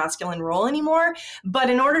toxic masculine role anymore. But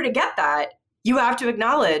in order to get that, you have to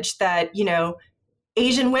acknowledge that,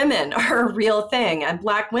 Asian women are a real thing and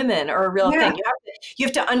Black women are a real thing. You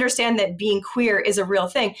have to understand that being queer is a real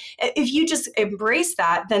thing. If you just embrace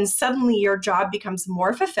that, then suddenly your job becomes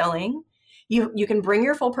more fulfilling. You can bring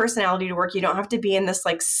your full personality to work. You don't have to be in this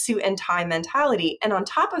like suit and tie mentality. And on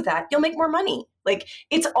top of that, you'll make more money. Like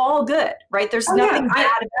it's all good, right? There's nothing bad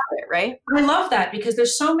about it, right? I love that because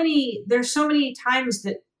there's so many times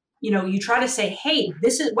that you try to say, hey,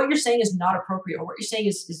 this is what you're saying is not appropriate, or what you're saying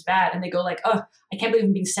is bad. And they go like, oh, I can't believe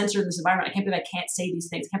I'm being censored in this environment. I can't believe I can't say these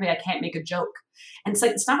things. I can't believe I can't make a joke. And it's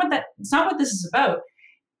like, it's not what this is about.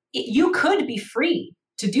 You could be free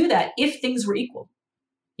to do that if things were equal.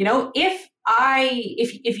 If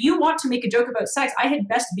you want to make a joke about sex, I had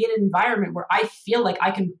best be in an environment where I feel like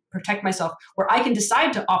I can protect myself, where I can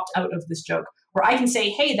decide to opt out of this joke, where I can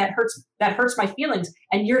say, hey, that hurts my feelings,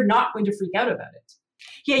 and you're not going to freak out about it.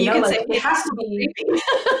 Yeah, you can say it has to be.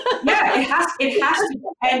 Yeah, it has to,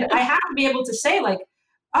 and I have to be able to say like,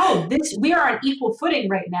 oh, we are on equal footing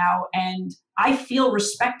right now, and I feel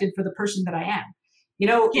respected for the person that I am.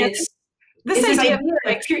 It's this idea of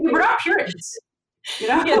we're not Puritans.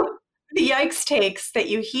 Yeah, the yikes takes that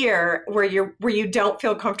you hear where you don't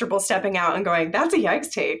feel comfortable stepping out and going, that's a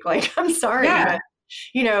yikes take. Like, I'm sorry, but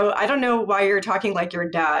I don't know why you're talking like your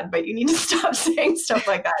dad, but you need to stop saying stuff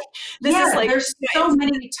like that. This is like, there's so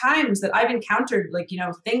many times that I've encountered like,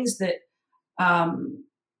 things that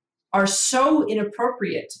are so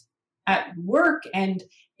inappropriate at work. And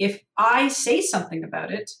if I say something about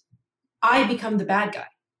it, I become the bad guy.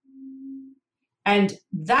 And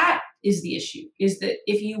that is the issue, is that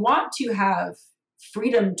if you want to have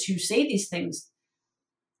freedom to say these things,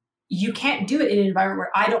 you can't do it in an environment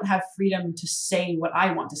where I don't have freedom to say what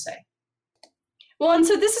I want to say. Well, and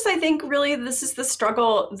so this is the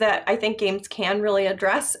struggle that I think games can really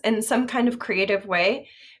address in some kind of creative way.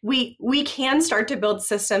 We can start to build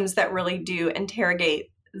systems that really do interrogate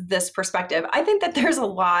this perspective. I think that there's a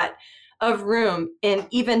lot of room in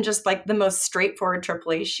even just like the most straightforward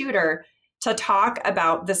AAA shooter to talk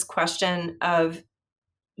about this question of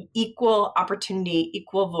equal opportunity,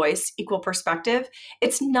 equal voice, equal perspective.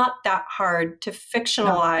 It's not that hard to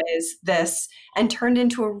fictionalize this and turn it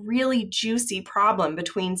into a really juicy problem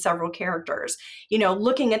between several characters,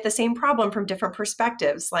 looking at the same problem from different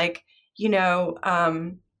perspectives. Like,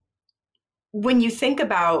 when you think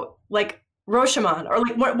about like Rashomon or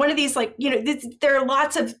like one of these, like, there are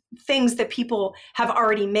lots of things that people have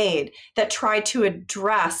already made that try to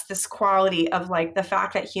address this quality of like the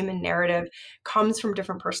fact that human narrative comes from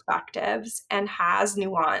different perspectives and has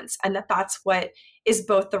nuance, and that's what is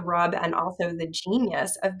both the rub and also the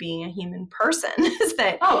genius of being a human person is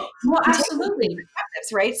that absolutely,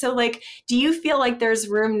 right? So like, do you feel like there's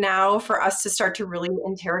room now for us to start to really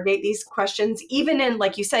interrogate these questions, even in,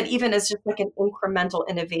 like you said, even as just like an incremental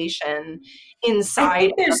innovation inside?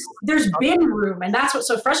 I think there's been room, and that's what's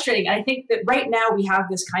so frustrating. I think that right now we have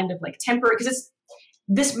this kind of like temporary, because it's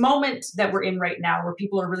this moment that we're in right now where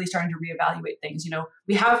people are really starting to reevaluate things.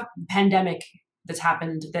 We have a pandemic that's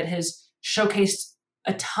happened that has showcased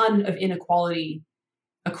a ton of inequality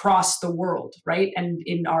across the world, right? And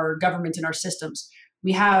in our government, in our systems.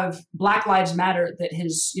 We have Black Lives Matter that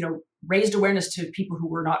has, raised awareness to people who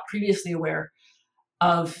were not previously aware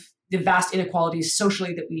of the vast inequalities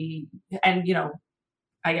socially that we, and,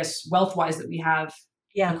 I guess wealth-wise that we have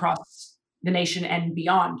across the nation and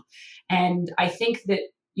beyond. And I think that,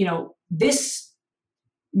 this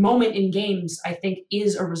moment in games, I think,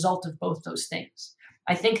 is a result of both those things.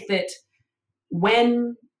 I think that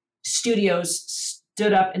when studios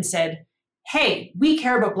stood up and said, hey, we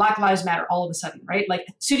care about Black Lives Matter all of a sudden, right? Like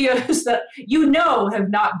studios that have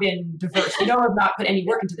not been diverse, have not put any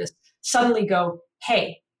work into this, suddenly go,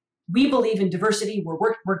 hey, we believe in diversity, we're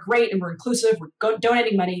great and we're inclusive, we're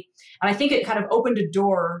donating money. And I think it kind of opened a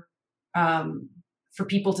door for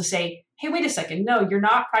people to say, hey, wait a second, no, you're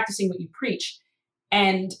not practicing what you preach.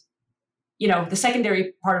 And the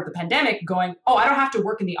secondary part of the pandemic going, oh, I don't have to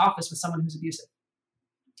work in the office with someone who's abusive.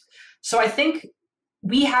 So I think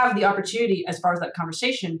we have the opportunity, as far as that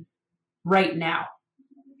conversation right now,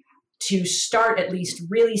 to start at least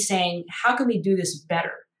really saying, how can we do this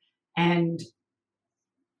better? And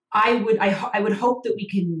I would hope that we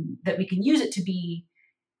can use it to be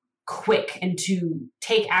quick and to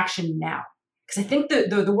take action now. Because I think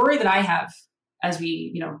the worry that I have as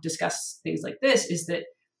we, discuss things like this is that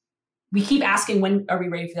we keep asking, when are we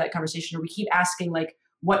ready for that conversation? Or we keep asking, like,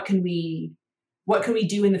 what can we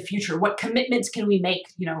do in the future? What commitments can we make,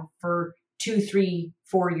 for 2, 3,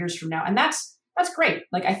 4 years from now? And that's great.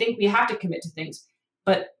 Like, I think we have to commit to things,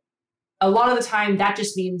 but a lot of the time that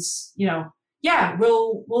just means, yeah,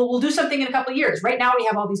 we'll do something in a couple of years. Right now we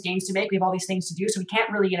have all these games to make, we have all these things to do, so we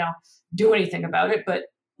can't really, do anything about it, but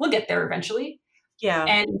we'll get there eventually. Yeah.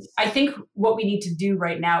 And I think what we need to do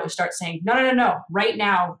right now is start saying, no. Right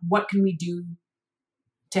now, what can we do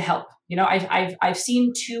to help? I've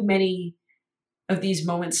seen too many of these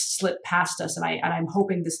moments slip past us, and I'm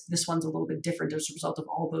hoping this one's a little bit different as a result of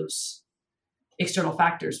all those external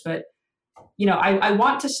factors. But I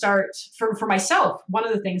want to start for myself. One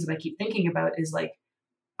of the things that I keep thinking about is, like,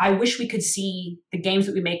 I wish we could see the games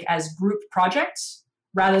that we make as group projects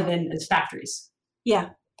rather than as factories. Yeah.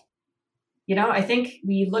 I think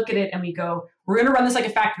we look at it and we go, we're going to run this like a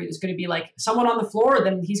factory. There's going to be like someone on the floor,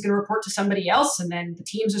 then he's going to report to somebody else, and then the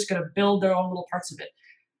team's just going to build their own little parts of it.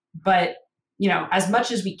 But, as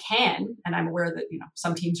much as we can, and I'm aware that,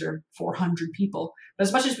 some teams are 400 people, but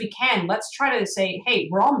as much as we can, let's try to say, hey,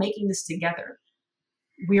 we're all making this together.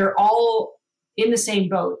 We are all in the same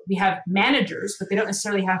boat. We have managers, but they don't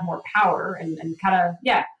necessarily have more power, and kind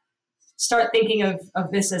of, start thinking of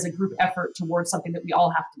this as a group effort towards something that we all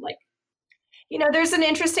have to like. There's an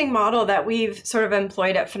interesting model that we've sort of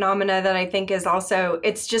employed at Phenomena that I think is also,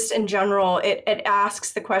 it's just in general, it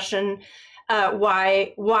asks the question,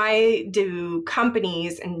 why do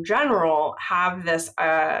companies in general have this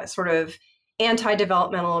sort of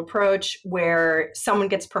anti-developmental approach where someone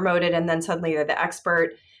gets promoted and then suddenly they're the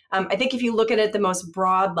expert? I think if you look at it at the most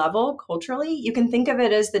broad level culturally, you can think of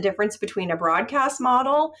it as the difference between a broadcast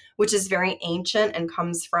model, which is very ancient and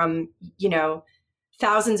comes from,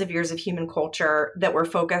 thousands of years of human culture that were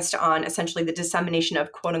focused on essentially the dissemination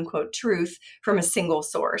of quote unquote truth from a single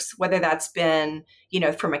source, whether that's been,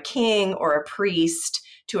 from a king or a priest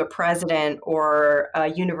to a president or a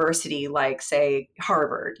university like, say,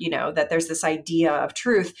 Harvard, that there's this idea of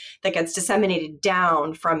truth that gets disseminated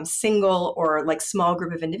down from single or like small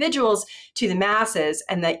group of individuals to the masses,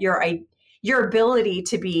 and that your ability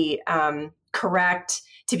to be correct,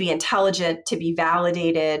 to be intelligent, to be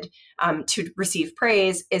validated, to receive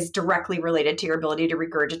praise is directly related to your ability to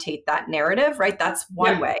regurgitate that narrative, right? That's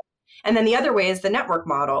one way. And then the other way is the network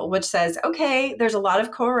model, which says, okay, there's a lot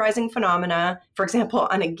of co-arising phenomena, for example,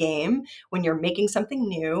 on a game, when you're making something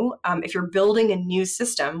new, if you're building a new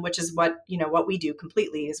system, which is what we do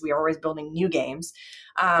completely, is we are always building new games.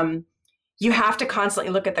 You have to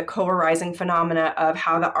constantly look at the co-arising phenomena of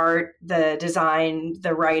how the art, the design,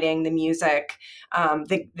 the writing, the music,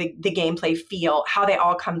 the gameplay feel, how they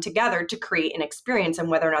all come together to create an experience, and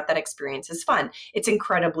whether or not that experience is fun. It's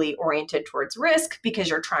incredibly oriented towards risk because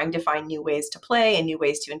you're trying to find new ways to play and new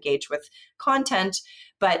ways to engage with content.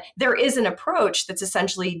 But there is an approach that's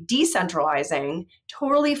essentially decentralizing,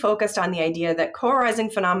 totally focused on the idea that co-arising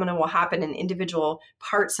phenomena will happen in individual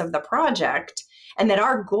parts of the project, and that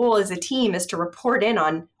our goal as a team is to report in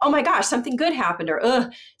on, oh my gosh, something good happened,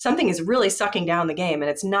 or something is really sucking down the game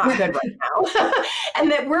and it's not good right now.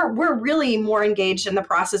 And that we're really more engaged in the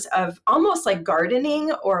process of almost like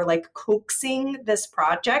gardening or like coaxing this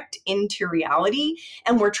project into reality.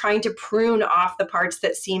 And we're trying to prune off the parts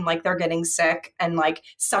that seem like they're getting sick and like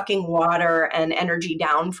sucking water and energy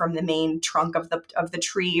down from the main trunk of the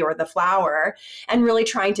tree or the flower, and really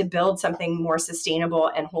trying to build something more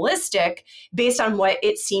sustainable and holistic based on what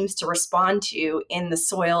it seems to respond to in the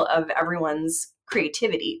soil of everyone's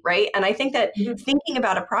creativity, right? And I think that thinking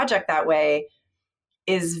about a project that way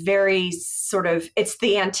is very sort of, it's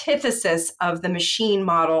the antithesis of the machine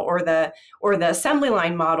model or the assembly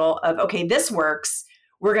line model of, okay, this works,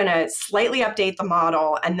 we're going to slightly update the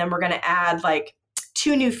model, and then we're going to add like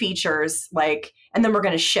 2 new features, like, and then we're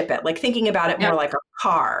going to ship it, like thinking about it more like a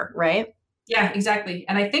car, right? Yeah, exactly.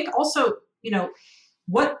 And I think also,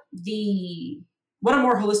 what a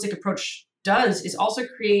more holistic approach does is also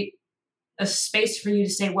create a space for you to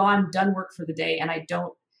say, well, I'm done work for the day and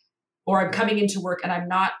or I'm coming into work and I'm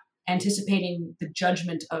not anticipating the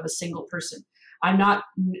judgment of a single person. I'm not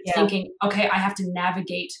thinking, okay, I have to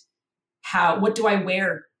navigate what do I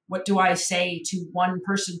wear? What do I say to one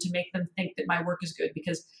person to make them think that my work is good?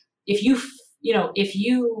 Because if you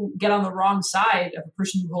get on the wrong side of a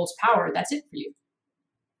person who holds power, that's it for you.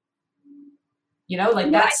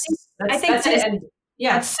 That's it.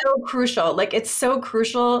 Yeah. That's so crucial. Like, it's so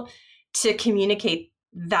crucial to communicate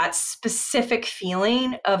that specific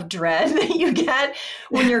feeling of dread that you get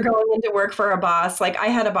when you're going into work for a boss. Like, I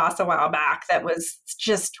had a boss a while back that was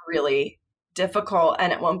just really difficult.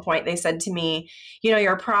 And at one point they said to me,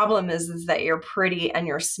 your problem is that you're pretty and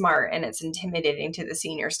you're smart, and it's intimidating to the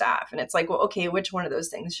senior staff. And it's like, well, okay, which one of those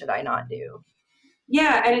things should I not do?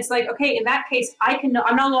 Yeah. And it's like, okay, in that case, I'm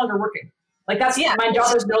no longer working. Like, that's my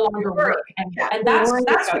job is no longer work. And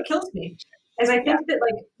that's what kills me. Is I think that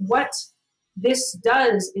like what this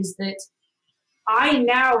does is that I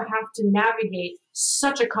now have to navigate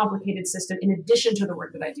such a complicated system in addition to the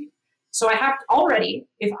work that I do. So I have to already,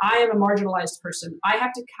 if I am a marginalized person, I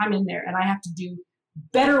have to come in there and I have to do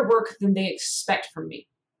better work than they expect from me.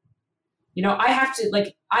 I have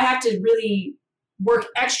to really work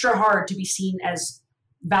extra hard to be seen as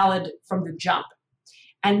valid from the jump.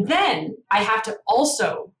 And then I have to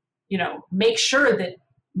also, make sure that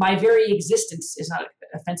my very existence is not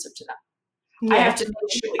offensive to them. Yeah.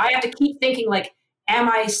 I have to keep thinking like, am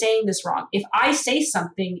I saying this wrong? If I say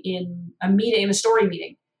something in a story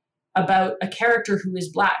meeting about a character who is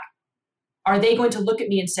Black, are they going to look at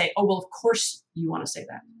me and say, oh, well, of course you want to say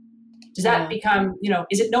that? Does that become,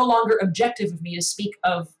 is it no longer objective of me to speak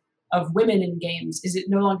of women in games? Is it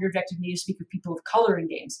no longer objective of me to speak of people of color in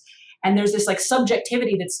games? And there's this like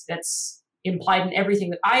subjectivity that's implied in everything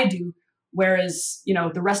that I do, whereas,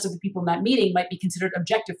 the rest of the people in that meeting might be considered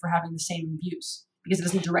objective for having the same views because it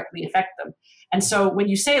doesn't directly affect them. And so when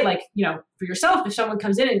you say like, for yourself, if someone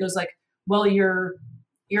comes in and goes like, well, you're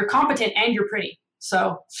competent and you're pretty,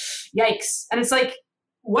 so yikes. And it's like,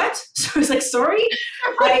 what? So it's like, sorry,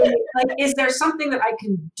 is there something that I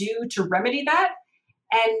can do to remedy that?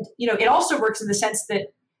 And, it also works in the sense that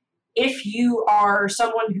if you are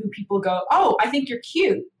someone who people go, oh, I think you're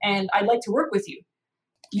cute and I'd like to work with you,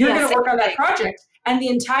 you're going to work on that project. And the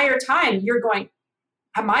entire time you're going,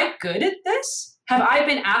 am I good at this? Have I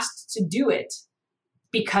been asked to do it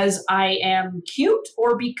because I am cute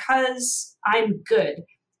or because I'm good?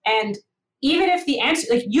 And even if the answer,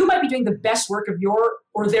 like, you might be doing the best work of your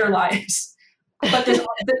or their lives, but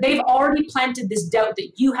they've already planted this doubt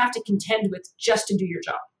that you have to contend with just to do your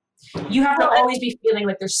job. You have to always be feeling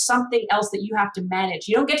like there's something else that you have to manage.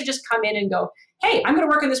 You don't get to just come in and go, hey, I'm going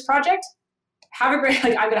to work on this project. I'm going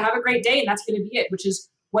to have a great day, and that's going to be it, which is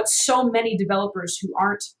what so many developers who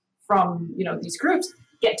aren't from, these groups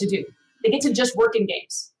get to do. They get to just work in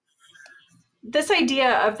games. This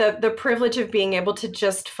idea of the privilege of being able to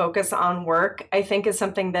just focus on work, I think, is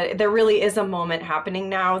something that there really is a moment happening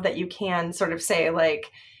now that you can sort of say,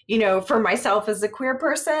 like, for myself as a queer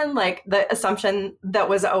person, like, the assumption that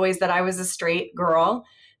was always that I was a straight girl,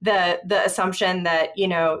 the assumption that,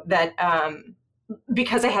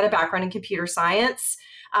 because I had a background in computer science,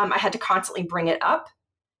 I had to constantly bring it up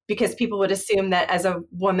because people would assume that as a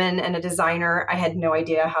woman and a designer, I had no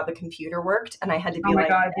idea how the computer worked. And I had to be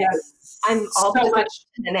God, yes. I'm all so much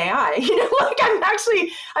in AI, like I'm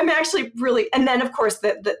actually really, and then of course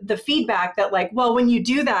the feedback that like, well, when you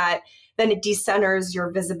do that, then it decenters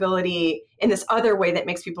your visibility in this other way that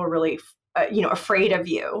makes people really, afraid of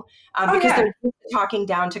you because they're talking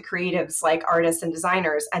down to creatives like artists and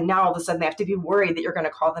designers. And now all of a sudden they have to be worried that you're going to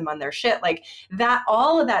call them on their shit. Like that,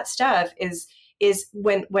 all of that stuff is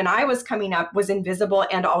when I was coming up was invisible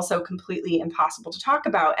and also completely impossible to talk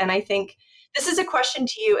about. And I think this is a question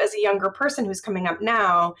to you as a younger person who's coming up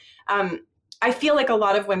now. I feel like a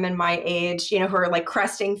lot of women my age, who are like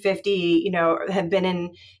cresting 50, have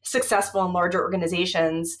been successful in larger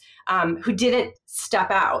organizations, who didn't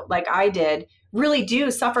step out like I did, really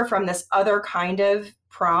do suffer from this other kind of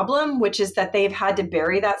problem, which is that they've had to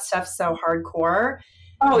bury that stuff so hardcore.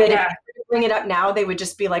 Oh, that if they bring it up now, they would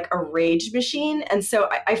just be like a rage machine. And so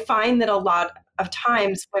I find that a lot of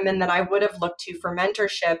times women that I would have looked to for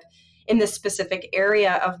mentorship in this specific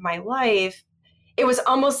area of my life, it was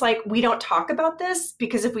almost like, we don't talk about this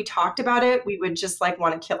because if we talked about it, we would just like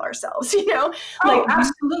want to kill ourselves, Oh, like,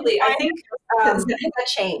 absolutely. I think that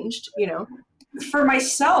changed, For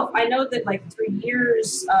myself, I know that like through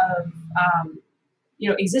years of,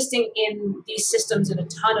 existing in these systems in a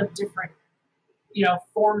ton of different,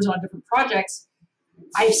 forms on different projects,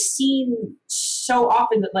 I've seen so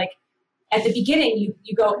often that like at the beginning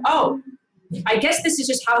you go, oh, I guess this is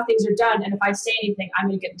just how things are done. And if I say anything, I'm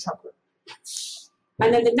going to get in trouble.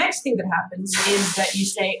 And then the next thing that happens is that you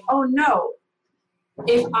say, oh no,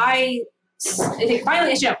 if I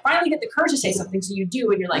finally get the courage to say something, so you do,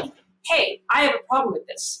 and you're like, hey, I have a problem with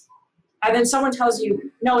this. And then someone tells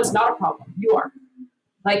you, no, it's not a problem. You are.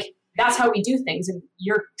 Like, that's how we do things. And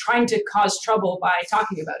you're trying to cause trouble by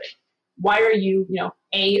talking about it. Why are you,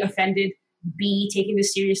 A, offended, B, taking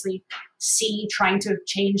this seriously, C, trying to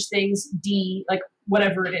change things, D, like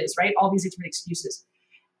whatever it is, right? All these different excuses.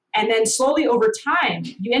 And then slowly over time,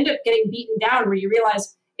 you end up getting beaten down where you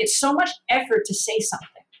realize it's so much effort to say something.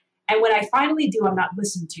 And when I finally do, I'm not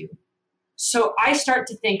listened to. So I start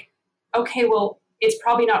to think, okay, well, it's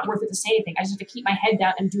probably not worth it to say anything. I just have to keep my head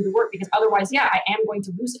down and do the work, because otherwise, yeah, I am going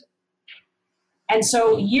to lose it. And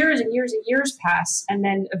so years and years and years pass, and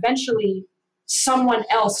then eventually someone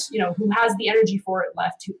else, who has the energy for it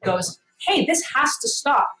left, who goes, hey, this has to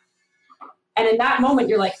stop. And in that moment,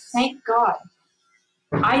 you're like, thank God.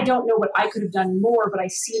 I don't know what I could have done more, but I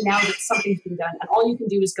see now that something's been done. And all you can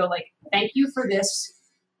do is go like, thank you for this.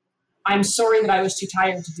 I'm sorry that I was too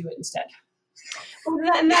tired to do it instead. Well,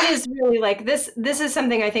 and that is really like this is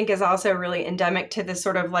something I think is also really endemic to this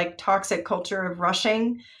sort of like toxic culture of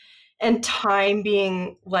rushing and time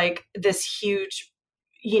being like this huge,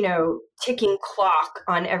 ticking clock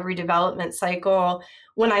on every development cycle.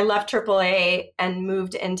 When I left AAA and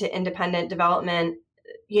moved into independent development,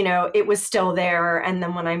 it was still there. And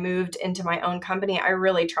then when I moved into my own company, I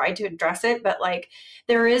really tried to address it. But like,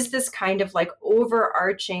 there is this kind of like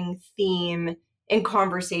overarching theme in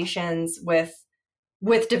conversations with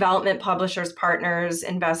development publishers, partners,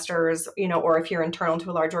 investors, or if you're internal to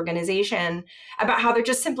a large organization, about how there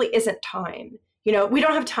just simply isn't time. We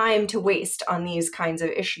don't have time to waste on these kinds of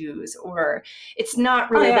issues, or it's not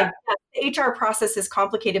really like the HR process is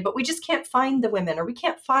complicated, but we just can't find the women, or we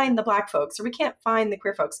can't find the Black folks, or we can't find the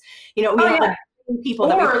queer folks. We have like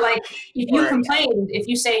people. Or like if you complain, if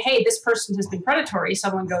you say, hey, this person has been predatory,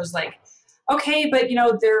 someone goes like, okay, but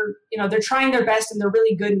they're trying their best and they're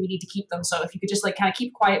really good and we need to keep them. So if you could just like kind of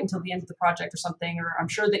keep quiet until the end of the project or something, or I'm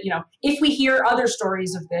sure that, if we hear other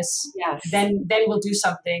stories of this, then we'll do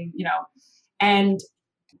something, And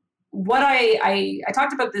what I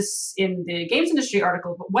talked about this in the games industry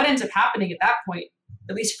article, but what ends up happening at that point,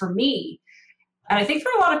 at least for me, and I think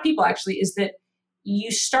for a lot of people actually, is that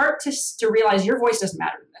you start to realize your voice doesn't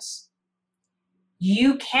matter in this.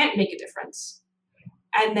 You can't make a difference.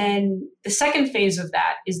 And then the second phase of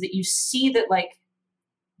that is that you see that like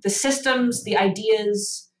the systems, the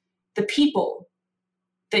ideas, the people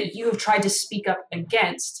that you have tried to speak up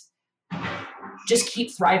against just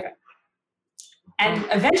keep thriving. And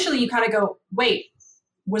eventually you kind of go, wait,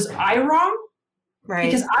 was I wrong?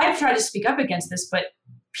 Right. Because I've tried to speak up against this, but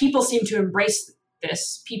people seem to embrace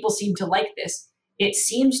this. People seem to like this. It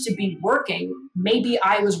seems to be working. Maybe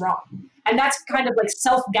I was wrong. And that's kind of like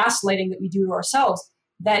self-gaslighting that we do to ourselves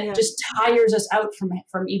that just tires us out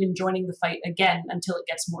from even joining the fight again until it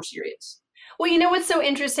gets more serious. Well, what's so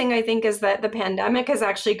interesting, I think, is that the pandemic has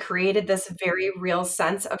actually created this very real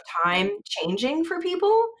sense of time changing for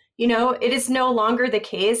people. It is no longer the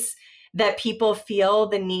case that people feel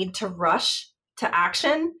the need to rush to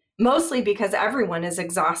action, mostly because everyone is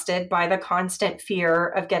exhausted by the constant fear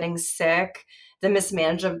of getting sick. The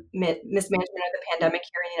mismanagement of the pandemic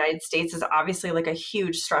here in the United States is obviously like a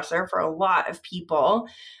huge stressor for a lot of people.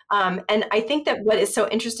 And I think that what is so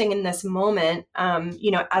interesting in this moment,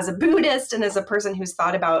 as a Buddhist and as a person who's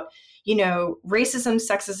thought about, racism,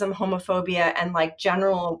 sexism, homophobia, and like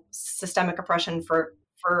general systemic oppression for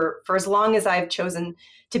as long as I've chosen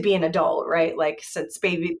to be an adult, right? Like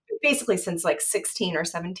basically since like 16 or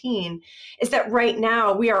 17, is that right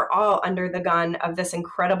now we are all under the gun of this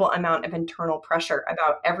incredible amount of internal pressure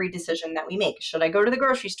about every decision that we make. Should I go to the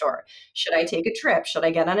grocery store? Should I take a trip? Should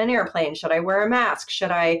I get on an airplane? Should I wear a mask?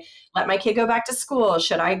 Should I let my kid go back to school?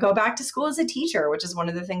 Should I go back to school as a teacher, which is one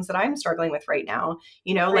of the things that I'm struggling with right now?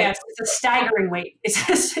 It's a staggering weight.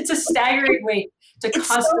 It's a staggering weight to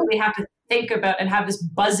constantly have to think about and have this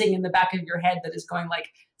buzzing in the back of your head that is going like,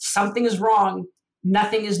 something is wrong,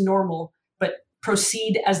 nothing is normal, but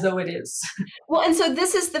proceed as though it is. Well, and so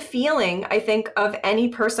this is the feeling, I think, of any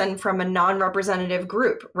person from a non-representative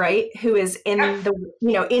group, right? Who is in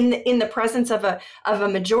the, in the presence of a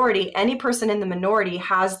majority. Any person in the minority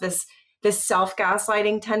has this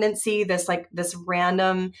self-gaslighting tendency, this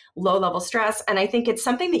random low-level stress. And I think it's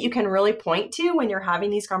something that you can really point to when you're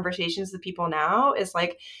having these conversations with people now is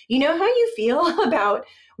like, how you feel about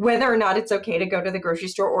whether or not it's okay to go to the grocery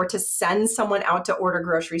store or to send someone out to order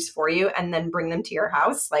groceries for you and then bring them to your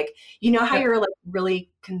house. Like, how you're like really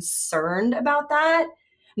concerned about that.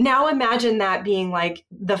 Now imagine that being like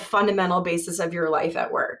the fundamental basis of your life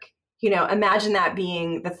at work. Imagine that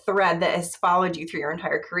being the thread that has followed you through your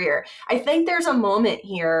entire career. I think there's a moment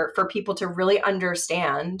here for people to really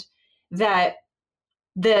understand that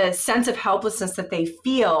the sense of helplessness that they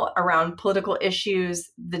feel around political issues,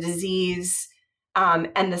 the disease,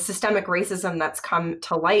 and the systemic racism that's come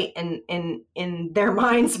to light in their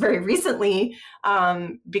minds very recently,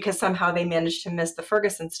 because somehow they managed to miss the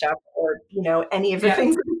Ferguson stuff, or any of the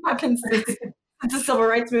things that have happened since the civil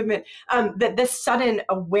rights movement. That this sudden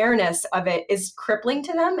awareness of it is crippling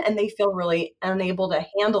to them, and they feel really unable to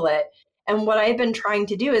handle it. And what I've been trying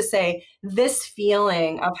to do is say, this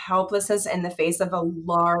feeling of helplessness in the face of a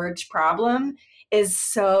large problem is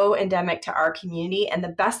so endemic to our community. And the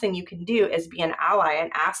best thing you can do is be an ally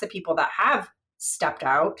and ask the people that have stepped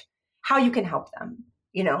out how you can help them.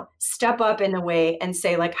 Step up in a way and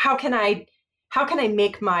say, like, how can I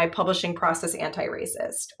make my publishing process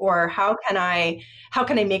anti-racist? Or how can I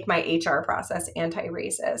make my HR process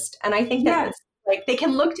anti-racist? And I think that it's like they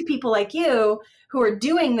can look to people like you who are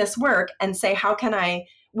doing this work and say, how can I,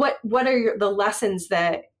 what are the lessons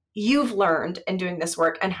that you've learned in doing this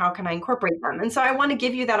work, and how can I incorporate them? And so I want to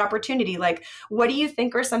give you that opportunity. Like, what do you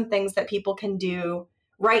think are some things that people can do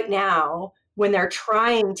right now when they're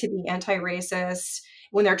trying to be anti-racist,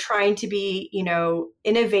 when they're trying to be,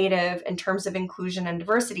 innovative in terms of inclusion and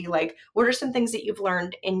diversity? Like, what are some things that you've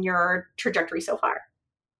learned in your trajectory so far?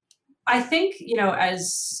 I think,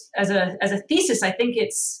 as a thesis, I think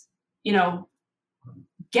it's,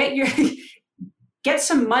 get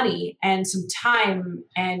some money and some time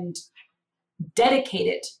and dedicate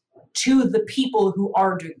it to the people who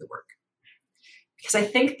are doing the work. Because I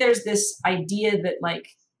think there's this idea that, like,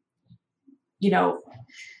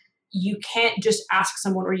 you can't just ask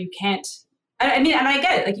someone, or you can't, I mean, and I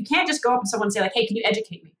get it. Like, you can't just go up to someone and say, like, hey, can you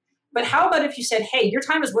educate me? But how about if you said, hey, your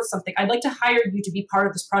time is worth something. I'd like to hire you to be part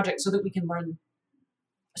of this project so that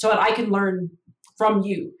I can learn from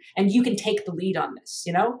you, and you can take the lead on this,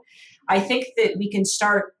 I think that we can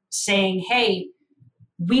start saying, hey,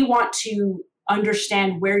 we want to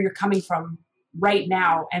understand where you're coming from right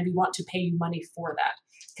now, and we want to pay you money for that.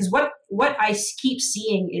 Because what I keep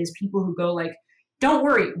seeing is people who go, like, don't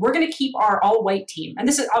worry, we're going to keep our all-white team. And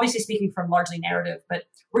this is obviously speaking from largely narrative, but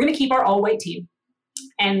we're going to keep our all-white team.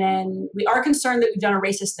 And then we are concerned that we've done a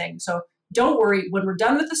racist thing. So don't worry, when we're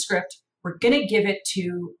done with the script, we're going to give it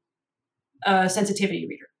to a sensitivity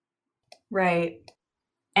reader. Right.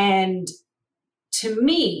 And to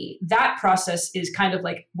me, that process is kind of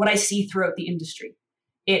like what I see throughout the industry.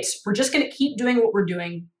 It's, we're just going to keep doing what we're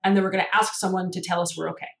doing, and then we're going to ask someone to tell us we're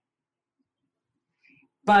okay.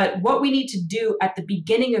 But what we need to do at the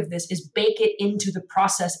beginning of this is bake it into the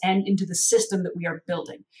process and into the system that we are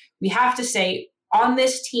building. We have to say, on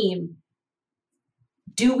this team,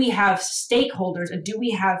 do we have stakeholders, and do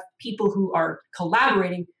we have people who are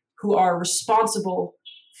collaborating, who are responsible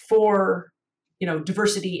for,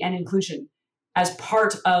 diversity and inclusion as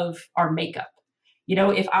part of our makeup?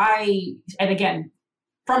 And again,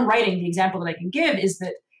 from writing, the example that I can give is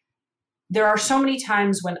that there are so many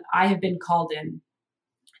times when I have been called in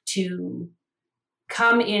to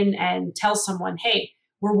come in and tell someone, hey,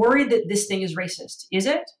 we're worried that this thing is racist. Is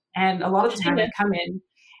it? And a lot of the time I come in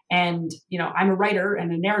and, I'm a writer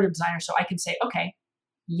and a narrative designer, so I can say, okay,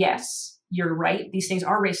 yes, you're right. These things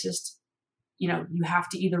are racist. You have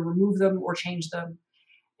to either remove them or change them.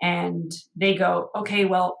 And they go, okay,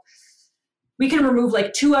 well, we can remove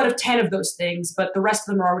like 2 out of 10 of those things, but the rest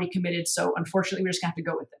of them are already committed. So unfortunately, we're just gonna have to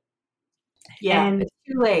go with it. Yeah, and it's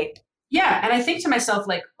too late. Yeah. And I think to myself,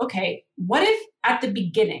 like, okay, what if at the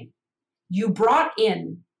beginning you brought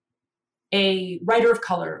in a writer of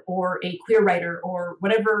color or a queer writer or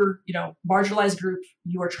whatever, marginalized group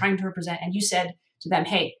you are trying to represent, and you said to them,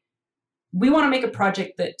 hey, we want to make a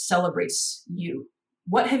project that celebrates you.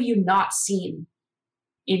 What have you not seen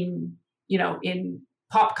in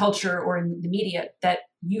pop culture or in the media that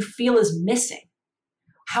you feel is missing?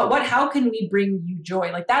 How can we bring you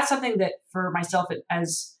joy? Like, that's something that for myself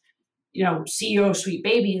as, CEO of Sweet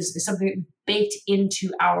Babies is something that we baked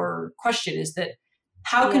into our question, is that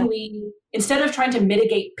how can we, instead of trying to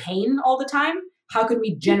mitigate pain all the time, how can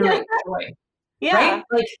we generate joy? Yeah. Right?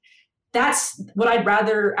 Like, that's what I'd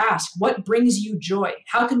rather ask. What brings you joy?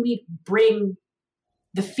 How can we bring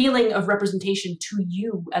the feeling of representation to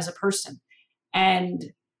you as a person?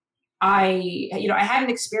 And I had an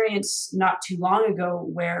experience not too long ago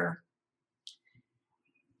where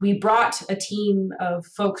we brought a team of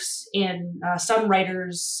folks in, some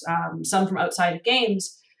writers, some from outside of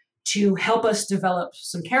games, to help us develop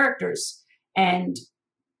some characters. And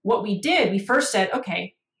what we did, we first said,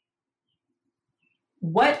 okay,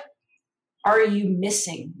 what are you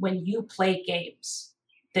missing when you play games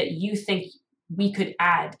that you think we could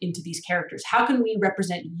add into these characters? How can we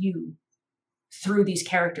represent you through these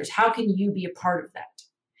characters? How can you be a part of that?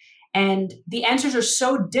 And the answers are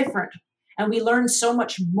so different, and we learn so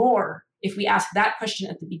much more if we ask that question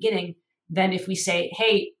at the beginning than if we say,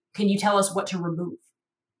 hey, can you tell us what to remove?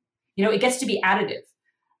 You know, it gets to be additive.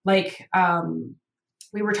 Like,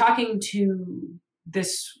 we were talking to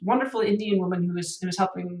this wonderful Indian woman who was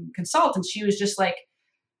helping consult, and she was just like,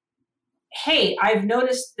 hey, I've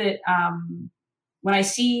noticed that when I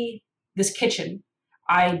see this kitchen,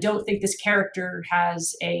 I don't think this character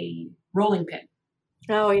has a rolling pin.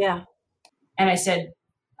 Oh, yeah. And I said,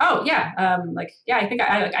 oh, yeah. I think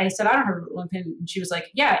I said, I don't have a rolling pin. And she was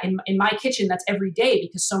like, yeah, in my kitchen, that's every day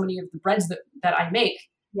because so many of the breads that I make,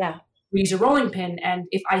 yeah, we use a rolling pin. And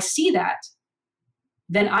if I see that,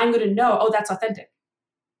 then I'm going to know, oh, that's authentic.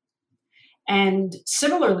 And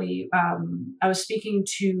similarly, I was speaking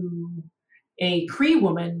to a Cree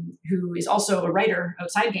woman who is also a writer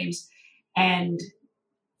outside games. And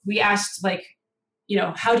we asked, like, you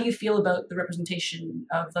know, how do you feel about the representation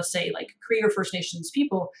of, let's say, like Cree or First Nations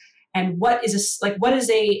people? And what is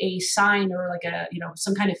a sign or like a, you know,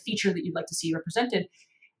 some kind of feature that you'd like to see represented?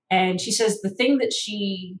 And she says the thing that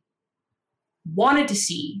she wanted to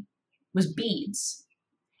see was beads.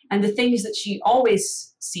 And the things that she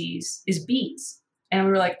always sees is beads. And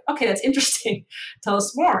we were like, okay, that's interesting. Tell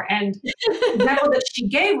us more. And the example that she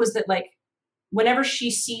gave was that, like, whenever she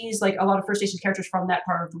sees like a lot of First Nations characters from that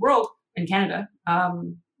part of the world in Canada,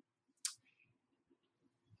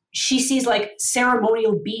 she sees like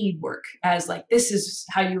ceremonial bead work as like, this is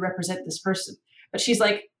how you represent this person. But she's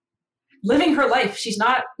like living her life. She's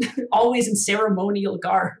not always in ceremonial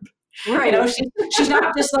garb. Right. You know, she's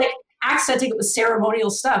not just like accenting it with ceremonial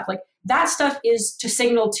stuff. Like, that stuff is to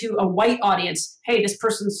signal to a white audience, hey, this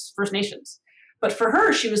person's First Nations. But for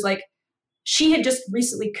her, she was like, she had just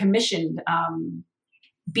recently commissioned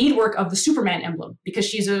beadwork of the Superman emblem because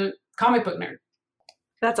she's a comic book nerd.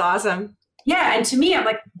 That's awesome. Yeah, and to me, I'm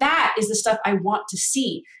like, that is the stuff I want to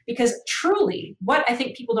see, because truly, what I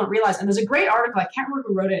think people don't realize, and there's a great article, I can't remember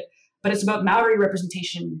who wrote it, but it's about Maori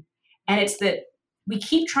representation, and it's that we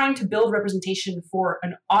keep trying to build representation for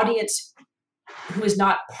an audience who is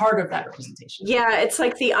not part of that representation. Yeah, it's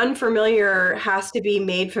like the unfamiliar has to be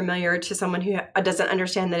made familiar to someone who doesn't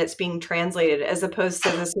understand that it's being translated, as opposed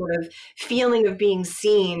to the sort of feeling of being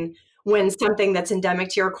seen when something that's endemic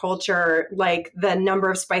to your culture, like the number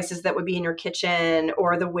of spices that would be in your kitchen,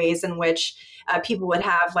 or the ways in which people would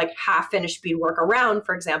have like half-finished beadwork around,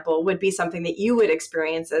 for example, would be something that you would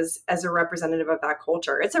experience as a representative of that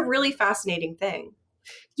culture. It's a really fascinating thing.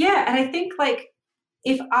 Yeah, and I think like,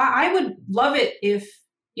 if I would love it if,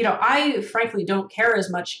 you know, I frankly don't care as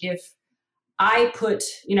much if I put,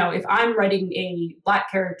 you know, if I'm writing a Black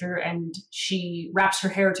character and she wraps her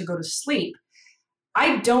hair to go to sleep,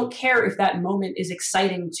 I don't care if that moment is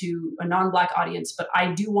exciting to a non-Black audience, but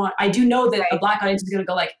I do know that a Black audience is going to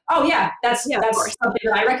go like, oh yeah, that's something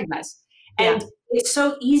that I recognize. And it's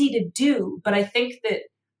so easy to do, but I think that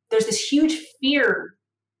there's this huge fear,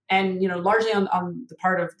 and, you know, largely on the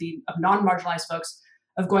part of non-marginalized folks,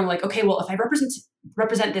 of going like, okay, well, if I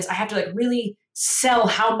represent this, I have to like really sell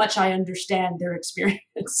how much I understand their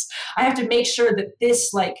experience. I have to make sure that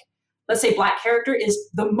this, like, let's say Black character is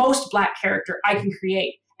the most Black character I can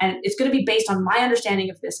create. And it's going to be based on my understanding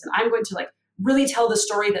of this. And I'm going to like really tell the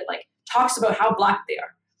story that like talks about how Black they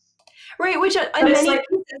are. Right, which in many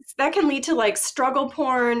cases, that can lead to like struggle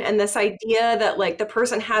porn, and this idea that like the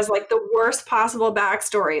person has like the worst possible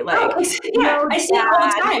backstory. Like, I see it all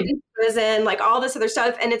the time. In prison, like all this other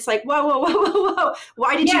stuff. And it's like, whoa.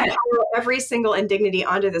 Why did you pile every single indignity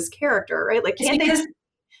onto this character, right? Like, can't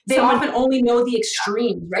they often only know the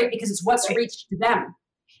extremes, right? Because it's what's reached to them.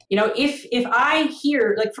 You know, if I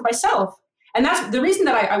hear, like for myself, and that's the reason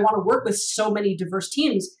that I want to work with so many diverse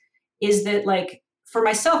teams, is that like, for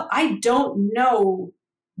myself, I don't know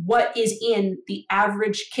what is in the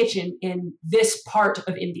average kitchen in this part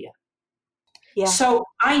of India. Yeah. So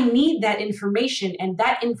I need that information, and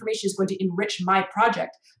that information is going to enrich my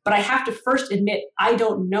project. But I have to first admit I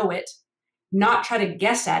don't know it, not try to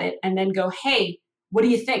guess at it, and then go, hey, what do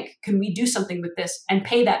you think? Can we do something with this? And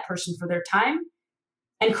pay that person for their time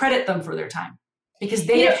and credit them for their time, because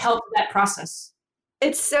they have helped that process.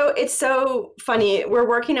 It's so funny. We're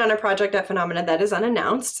working on a project at Phenomena that is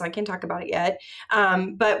unannounced, so I can't talk about it yet.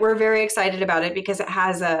 But we're very excited about it because it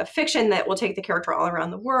has a fiction that will take the character all around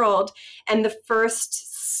the world. And the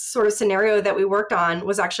first sort of scenario that we worked on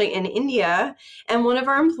was actually in India. And one of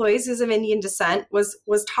our employees who's of Indian descent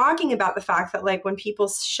was talking about the fact that like when people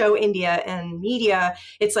show India in media,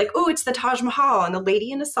 it's like, oh, it's the Taj Mahal and the lady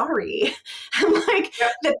in a sari. And like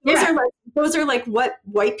those are like what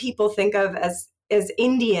white people think of as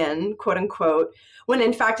Indian, quote unquote, when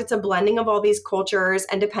in fact it's a blending of all these cultures.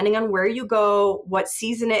 And depending on where you go, what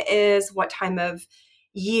season it is, what time of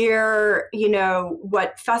year,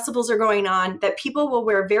 what festivals are going on, that people will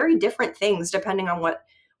wear very different things depending on what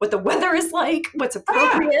the weather is like, what's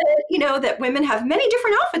appropriate, that women have many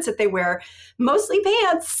different outfits that they wear, mostly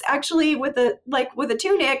pants, actually with a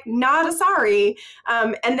tunic, not a sari,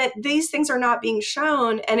 and that these things are not being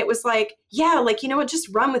shown. And it was like, yeah, what, just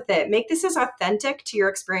run with it. Make this as authentic to your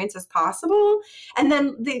experience as possible. And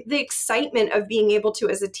then the excitement of being able to,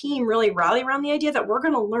 as a team, really rally around the idea that we're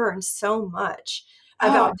going to learn so much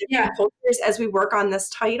about different cultures as we work on this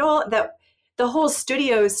title, that the whole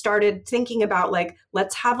studio started thinking about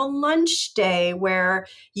let's have a lunch day where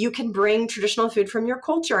you can bring traditional food from your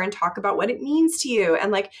culture and talk about what it means to you.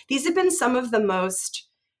 And these have been some of the most,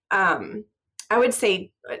 I would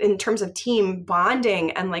say, in terms of team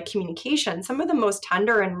bonding and communication, some of the most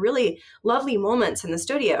tender and really lovely moments in the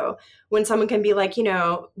studio, when someone can be like,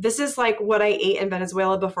 this is what I ate in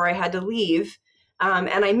Venezuela before I had to leave.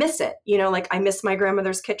 And I miss it, I miss my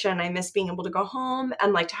grandmother's kitchen. I miss being able to go home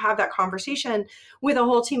and to have that conversation with a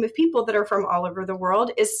whole team of people that are from all over the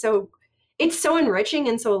world it's so enriching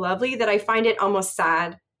and so lovely that I find it almost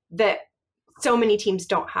sad that so many teams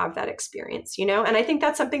don't have that experience, and I think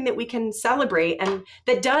that's something that we can celebrate and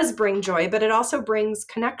that does bring joy, but it also brings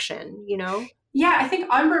connection, Yeah, I think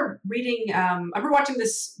I remember watching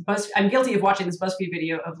this I'm guilty of watching this BuzzFeed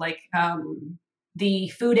video of the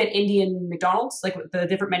food at Indian McDonald's, the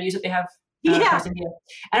different menus that they have across India.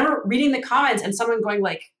 And I remember reading the comments and someone going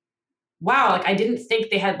wow, I didn't think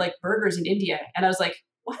they had burgers in India. And I was like,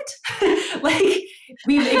 what?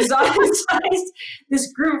 We've exoticized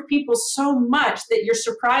this group of people so much that you're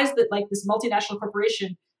surprised that this multinational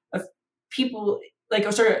corporation of people, this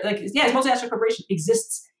multinational corporation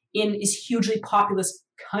exists in this hugely populous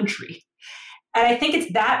country. And I think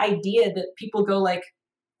it's that idea that people go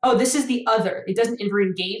oh, this is the other. It doesn't ever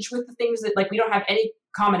engage with the things that we don't have any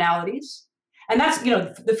commonalities. And that's,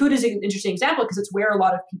 the food is an interesting example because it's where a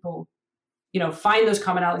lot of people, find those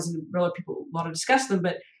commonalities and a lot of people want to discuss them.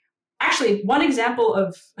 But actually one example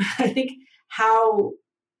of, I think, how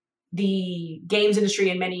the games industry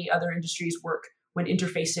and many other industries work when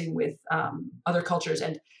interfacing with other cultures,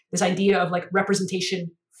 and this idea of representation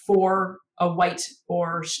for a white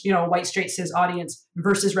or, white straight cis audience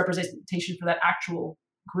versus representation for that actual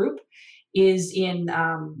group is in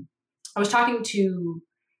I was talking to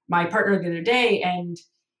my partner the other day, and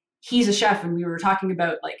he's a chef, and we were talking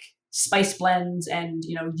about spice blends and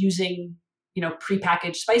using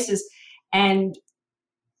prepackaged spices. And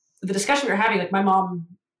the discussion we were having, my mom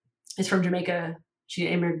is from Jamaica, she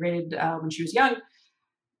immigrated when she was young.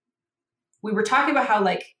 We were talking about how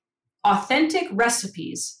authentic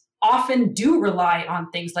recipes often do rely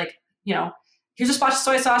on things here's a splash of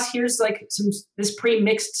soy sauce, here's this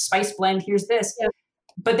pre-mixed spice blend, here's this. Yeah.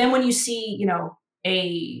 But then when you see,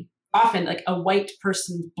 often a white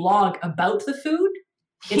person's blog about the food,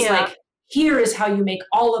 it's here is how you make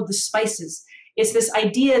all of the spices. It's this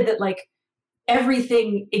idea that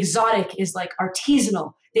everything exotic is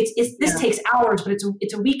artisanal. This takes hours, but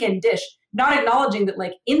it's a weekend dish. Not acknowledging that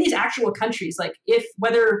in these actual countries, if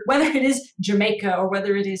whether it is Jamaica or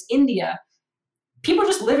whether it is India, people are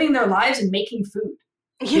just living their lives and making food.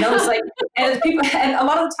 It's and people, and a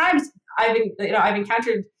lot of the times I've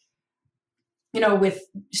encountered, with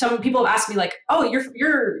some people have asked me oh,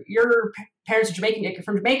 your parents are Jamaican, you're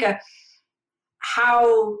from Jamaica.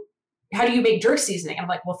 How do you make jerk seasoning? And I'm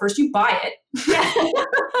like, well, first you buy it,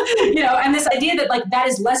 and this idea that that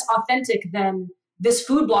is less authentic than this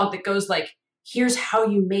food blog that goes here's how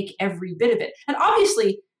you make every bit of it. And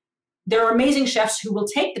obviously there are amazing chefs who will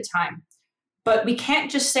take the time. But we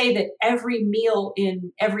can't just say that every meal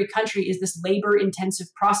in every country is this labor-intensive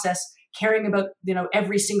process, caring about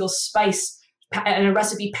every single spice and a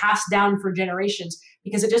recipe passed down for generations,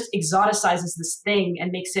 because it just exoticizes this thing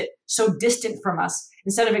and makes it so distant from us.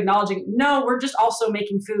 Instead of acknowledging, no, we're just also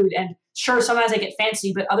making food, and sure, sometimes I get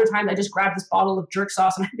fancy, but other times I just grab this bottle of jerk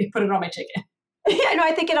sauce and I put it on my chicken. Yeah, no,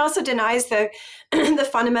 I think it also denies the the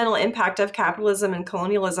fundamental impact of capitalism and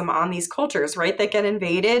colonialism on these cultures, right? They get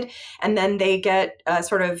invaded and then they get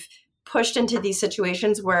sort of pushed into these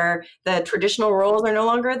situations where the traditional roles are no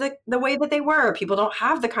longer the way that they were. People don't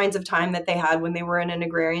have the kinds of time that they had when they were in an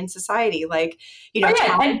agrarian society. And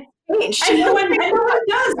no one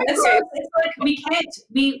does. And so it's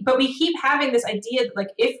we keep having this idea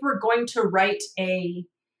that if we're going to write an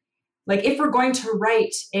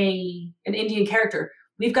Indian character,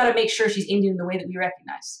 we've got to make sure she's Indian in the way that we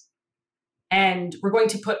recognize. And we're going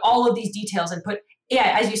to put all of these details and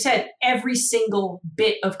as you said, every single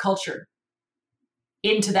bit of culture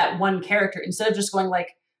into that one character, instead of just going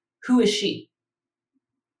who is she?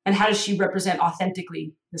 And how does she represent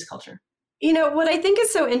authentically this culture? What I think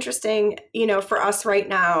is so interesting, for us right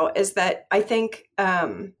now is that I think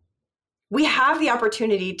we have the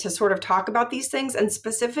opportunity to sort of talk about these things. And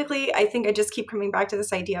specifically, I think I just keep coming back to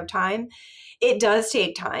this idea of time. It does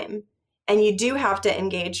take time. And you do have to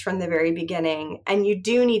engage from the very beginning. And you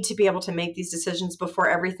do need to be able to make these decisions before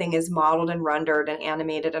everything is modeled and rendered and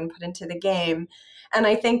animated and put into the game. And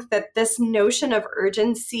I think that this notion of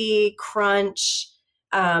urgency, crunch,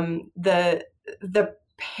 the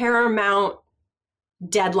paramount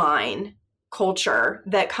deadline culture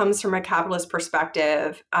that comes from a capitalist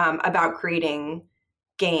perspective about creating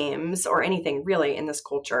games or anything really in this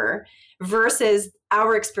culture versus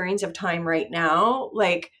our experience of time right now.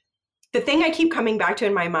 Like, the thing I keep coming back to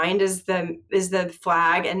in my mind is the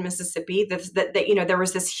flag in Mississippi. That there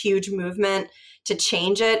was this huge movement to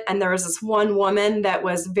change it, and there was this one woman that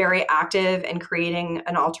was very active in creating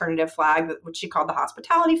an alternative flag, which she called the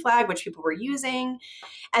hospitality flag, which people were using.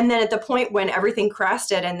 And then at the point when everything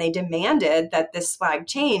crested and they demanded that this flag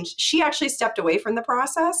change, she actually stepped away from the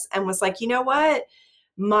process and was like, you know what?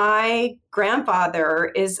 My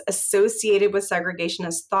grandfather is associated with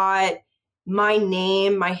segregationist thought. My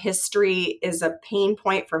name, my history is a pain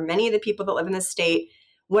point for many of the people that live in this state.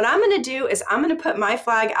 What I'm going to do is I'm going to put my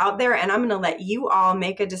flag out there and I'm going to let you all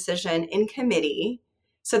make a decision in committee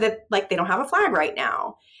so that they don't have a flag right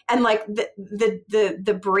now. And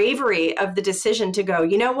the bravery of the decision to go,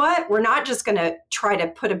 you know what, we're not just going to try to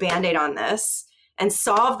put a Band-Aid on this and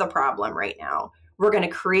solve the problem right now. We're going to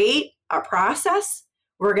create a process.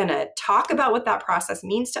 We're going to talk about what that process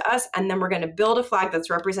means to us, and then we're going to build a flag that's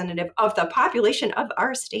representative of the population of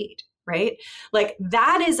our state, right?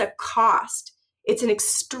 That is a cost. It's an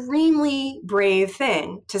extremely brave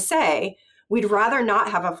thing to say. We'd rather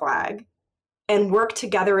not have a flag and work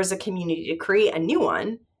together as a community to create a new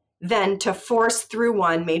one than to force through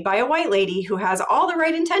one made by a white lady who has all the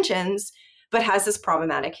right intentions, but has this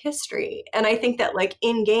problematic history. And I think that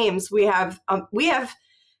in games, we have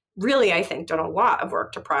really, I think, done a lot of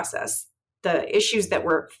work to process the issues that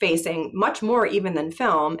we're facing, much more even than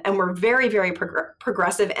film. And we're very, very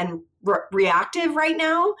progressive and reactive right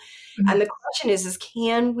now. Mm-hmm. And the question is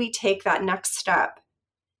can we take that next step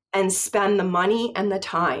and spend the money and the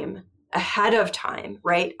time ahead of time,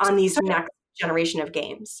 right, on these next generation of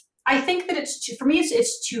games? I think that for me,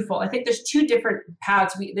 it's twofold. I think there's two different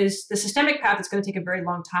paths. There's the systemic path that's going to take a very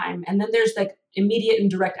long time. And then there's immediate and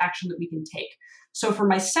direct action that we can take. So for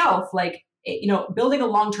myself, building a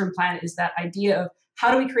long-term plan is that idea of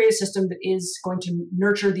how do we create a system that is going to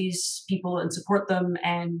nurture these people and support them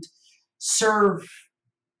and serve,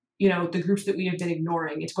 the groups that we have been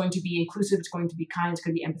ignoring. It's going to be inclusive. It's going to be kind. It's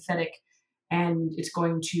going to be empathetic. And it's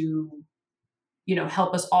going to,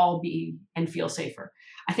 help us all be and feel safer.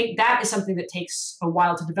 I think that is something that takes a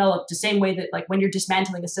while to develop, the same way that when you're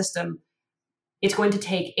dismantling a system, it's going to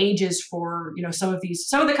take ages for, some of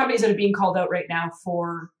the companies that are being called out right now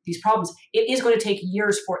for these problems. It is going to take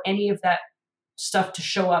years for any of that stuff to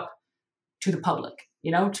show up to the public,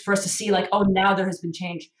 for us to see oh, now there has been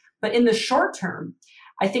change. But in the short term,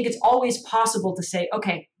 I think it's always possible to say,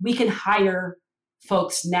 okay, we can hire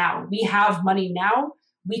folks now. We have money now.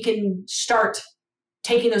 We can start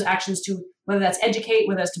taking those actions to, whether that's educate,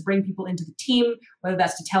 whether that's to bring people into the team, whether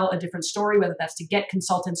that's to tell a different story, whether that's to get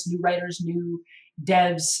consultants, new writers, new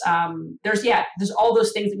devs. There's all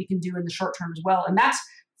those things that we can do in the short term as well. And that's,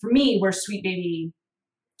 for me, where Sweet Baby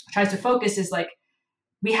tries to focus is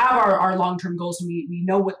we have our long-term goals and we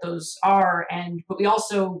know what those are. But we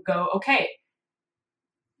also go, okay,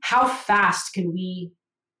 how fast can we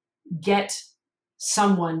get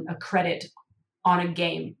someone a credit on a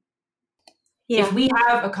game? Yeah. If we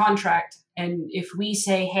have a contract and if we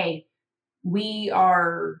say, hey, we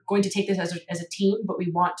are going to take this as a team, but we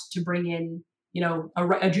want to bring in,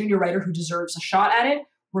 a junior writer who deserves a shot at it,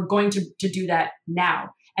 we're going to do that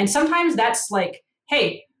now. And sometimes that's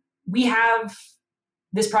hey, we have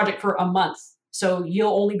this project for a month, so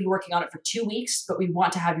you'll only be working on it for 2 weeks, but we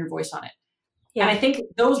want to have your voice on it. Yeah. And I think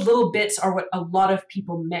those little bits are what a lot of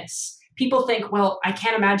people miss. People think, well, I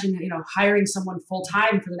can't imagine, hiring someone full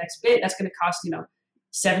time for the next bit. That's going to cost,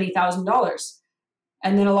 $70,000.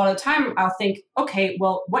 And then a lot of the time I'll think, okay,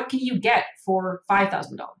 well, what can you get for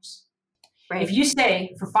 $5,000? Right. If you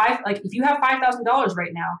say if you have $5,000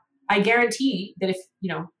 right now, I guarantee that if,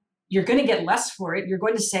 you're going to get less for it, you're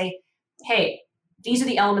going to say, hey, these are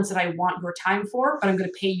the elements that I want your time for, but I'm going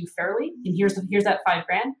to pay you fairly. And here's that $5,000.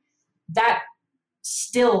 That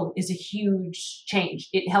still is a huge change.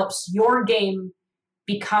 It helps your game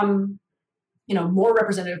become, more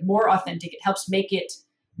representative, more authentic. It helps make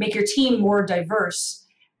your team more diverse.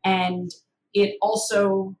 And it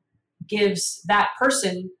also gives that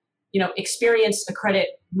person experience, a credit,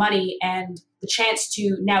 money, and the chance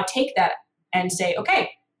to now take that and say, okay,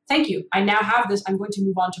 thank you. I now have this. I'm going to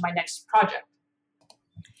move on to my next project.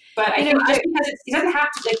 But I think just because it doesn't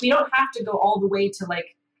have to, we don't have to go all the way to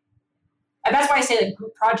and that's why I say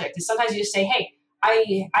group project is sometimes you just say, hey,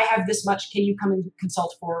 I have this much. Can you come and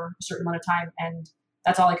consult for a certain amount of time? And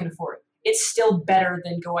that's all I can afford. It's still better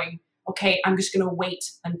than going, okay, I'm just going to wait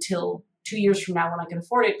until 2 years from now when I can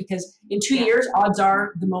afford it, because in 2 years, odds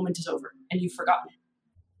are the moment is over and you've forgotten.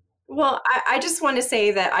 Well, I just want to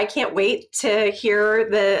say that I can't wait to hear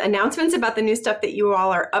the announcements about the new stuff that you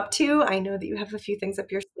all are up to. I know that you have a few things up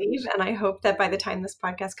your sleeve, and I hope that by the time this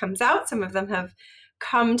podcast comes out, some of them have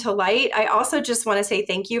come to light. I also just want to say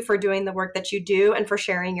thank you for doing the work that you do and for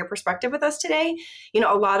sharing your perspective with us today.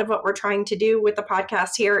 A lot of what we're trying to do with the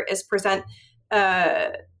podcast here is present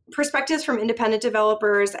perspectives from independent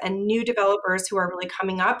developers and new developers who are really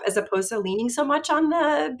coming up, as opposed to leaning so much on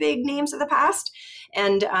the big names of the past.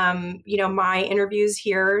 And, my interviews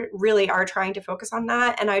here really are trying to focus on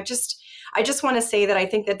that. And I just want to say that I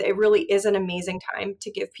think that it really is an amazing time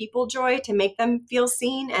to give people joy, to make them feel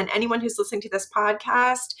seen. And anyone who's listening to this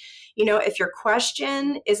podcast, if your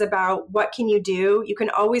question is about what can you do, you can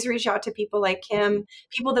always reach out to people like Kim,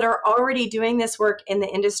 people that are already doing this work in the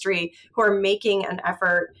industry who are making an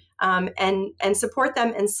effort, and support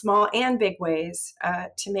them in small and big ways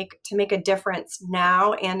to make a difference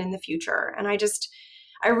now and in the future. And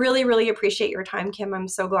I really, really appreciate your time, Kim. I'm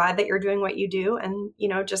so glad that you're doing what you do. And,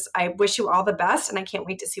 I wish you all the best, and I can't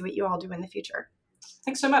wait to see what you all do in the future.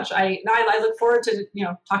 Thanks so much. I look forward to,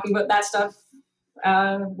 talking about that stuff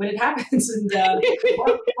when it happens, and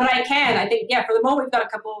when I can. I think, for the moment, we've got a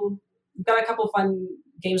couple fun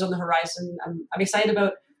games on the horizon. I'm excited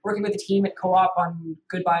about working with the team at Co-op on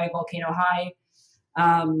Goodbye Volcano High.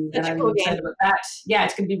 And I'm really excited about that. Yeah,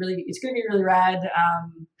 it's gonna be really rad.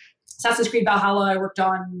 Assassin's Creed Valhalla I worked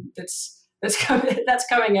on that's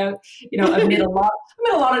coming out, amid a lot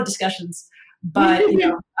of discussions. But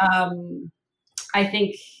I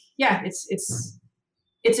think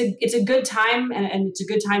it's a good time, and it's a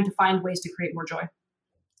good time to find ways to create more joy.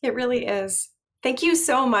 It really is. Thank you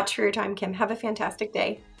so much for your time, Kim. Have a fantastic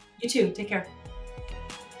day. You too. Take care.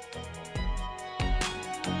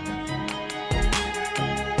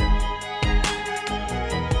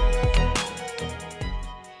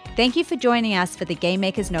 Thank you for joining us for the Game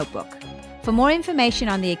Maker's Notebook. For more information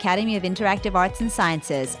on the Academy of Interactive Arts and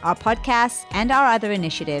Sciences, our podcasts, and our other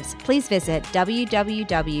initiatives, please visit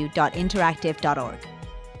www.interactive.org.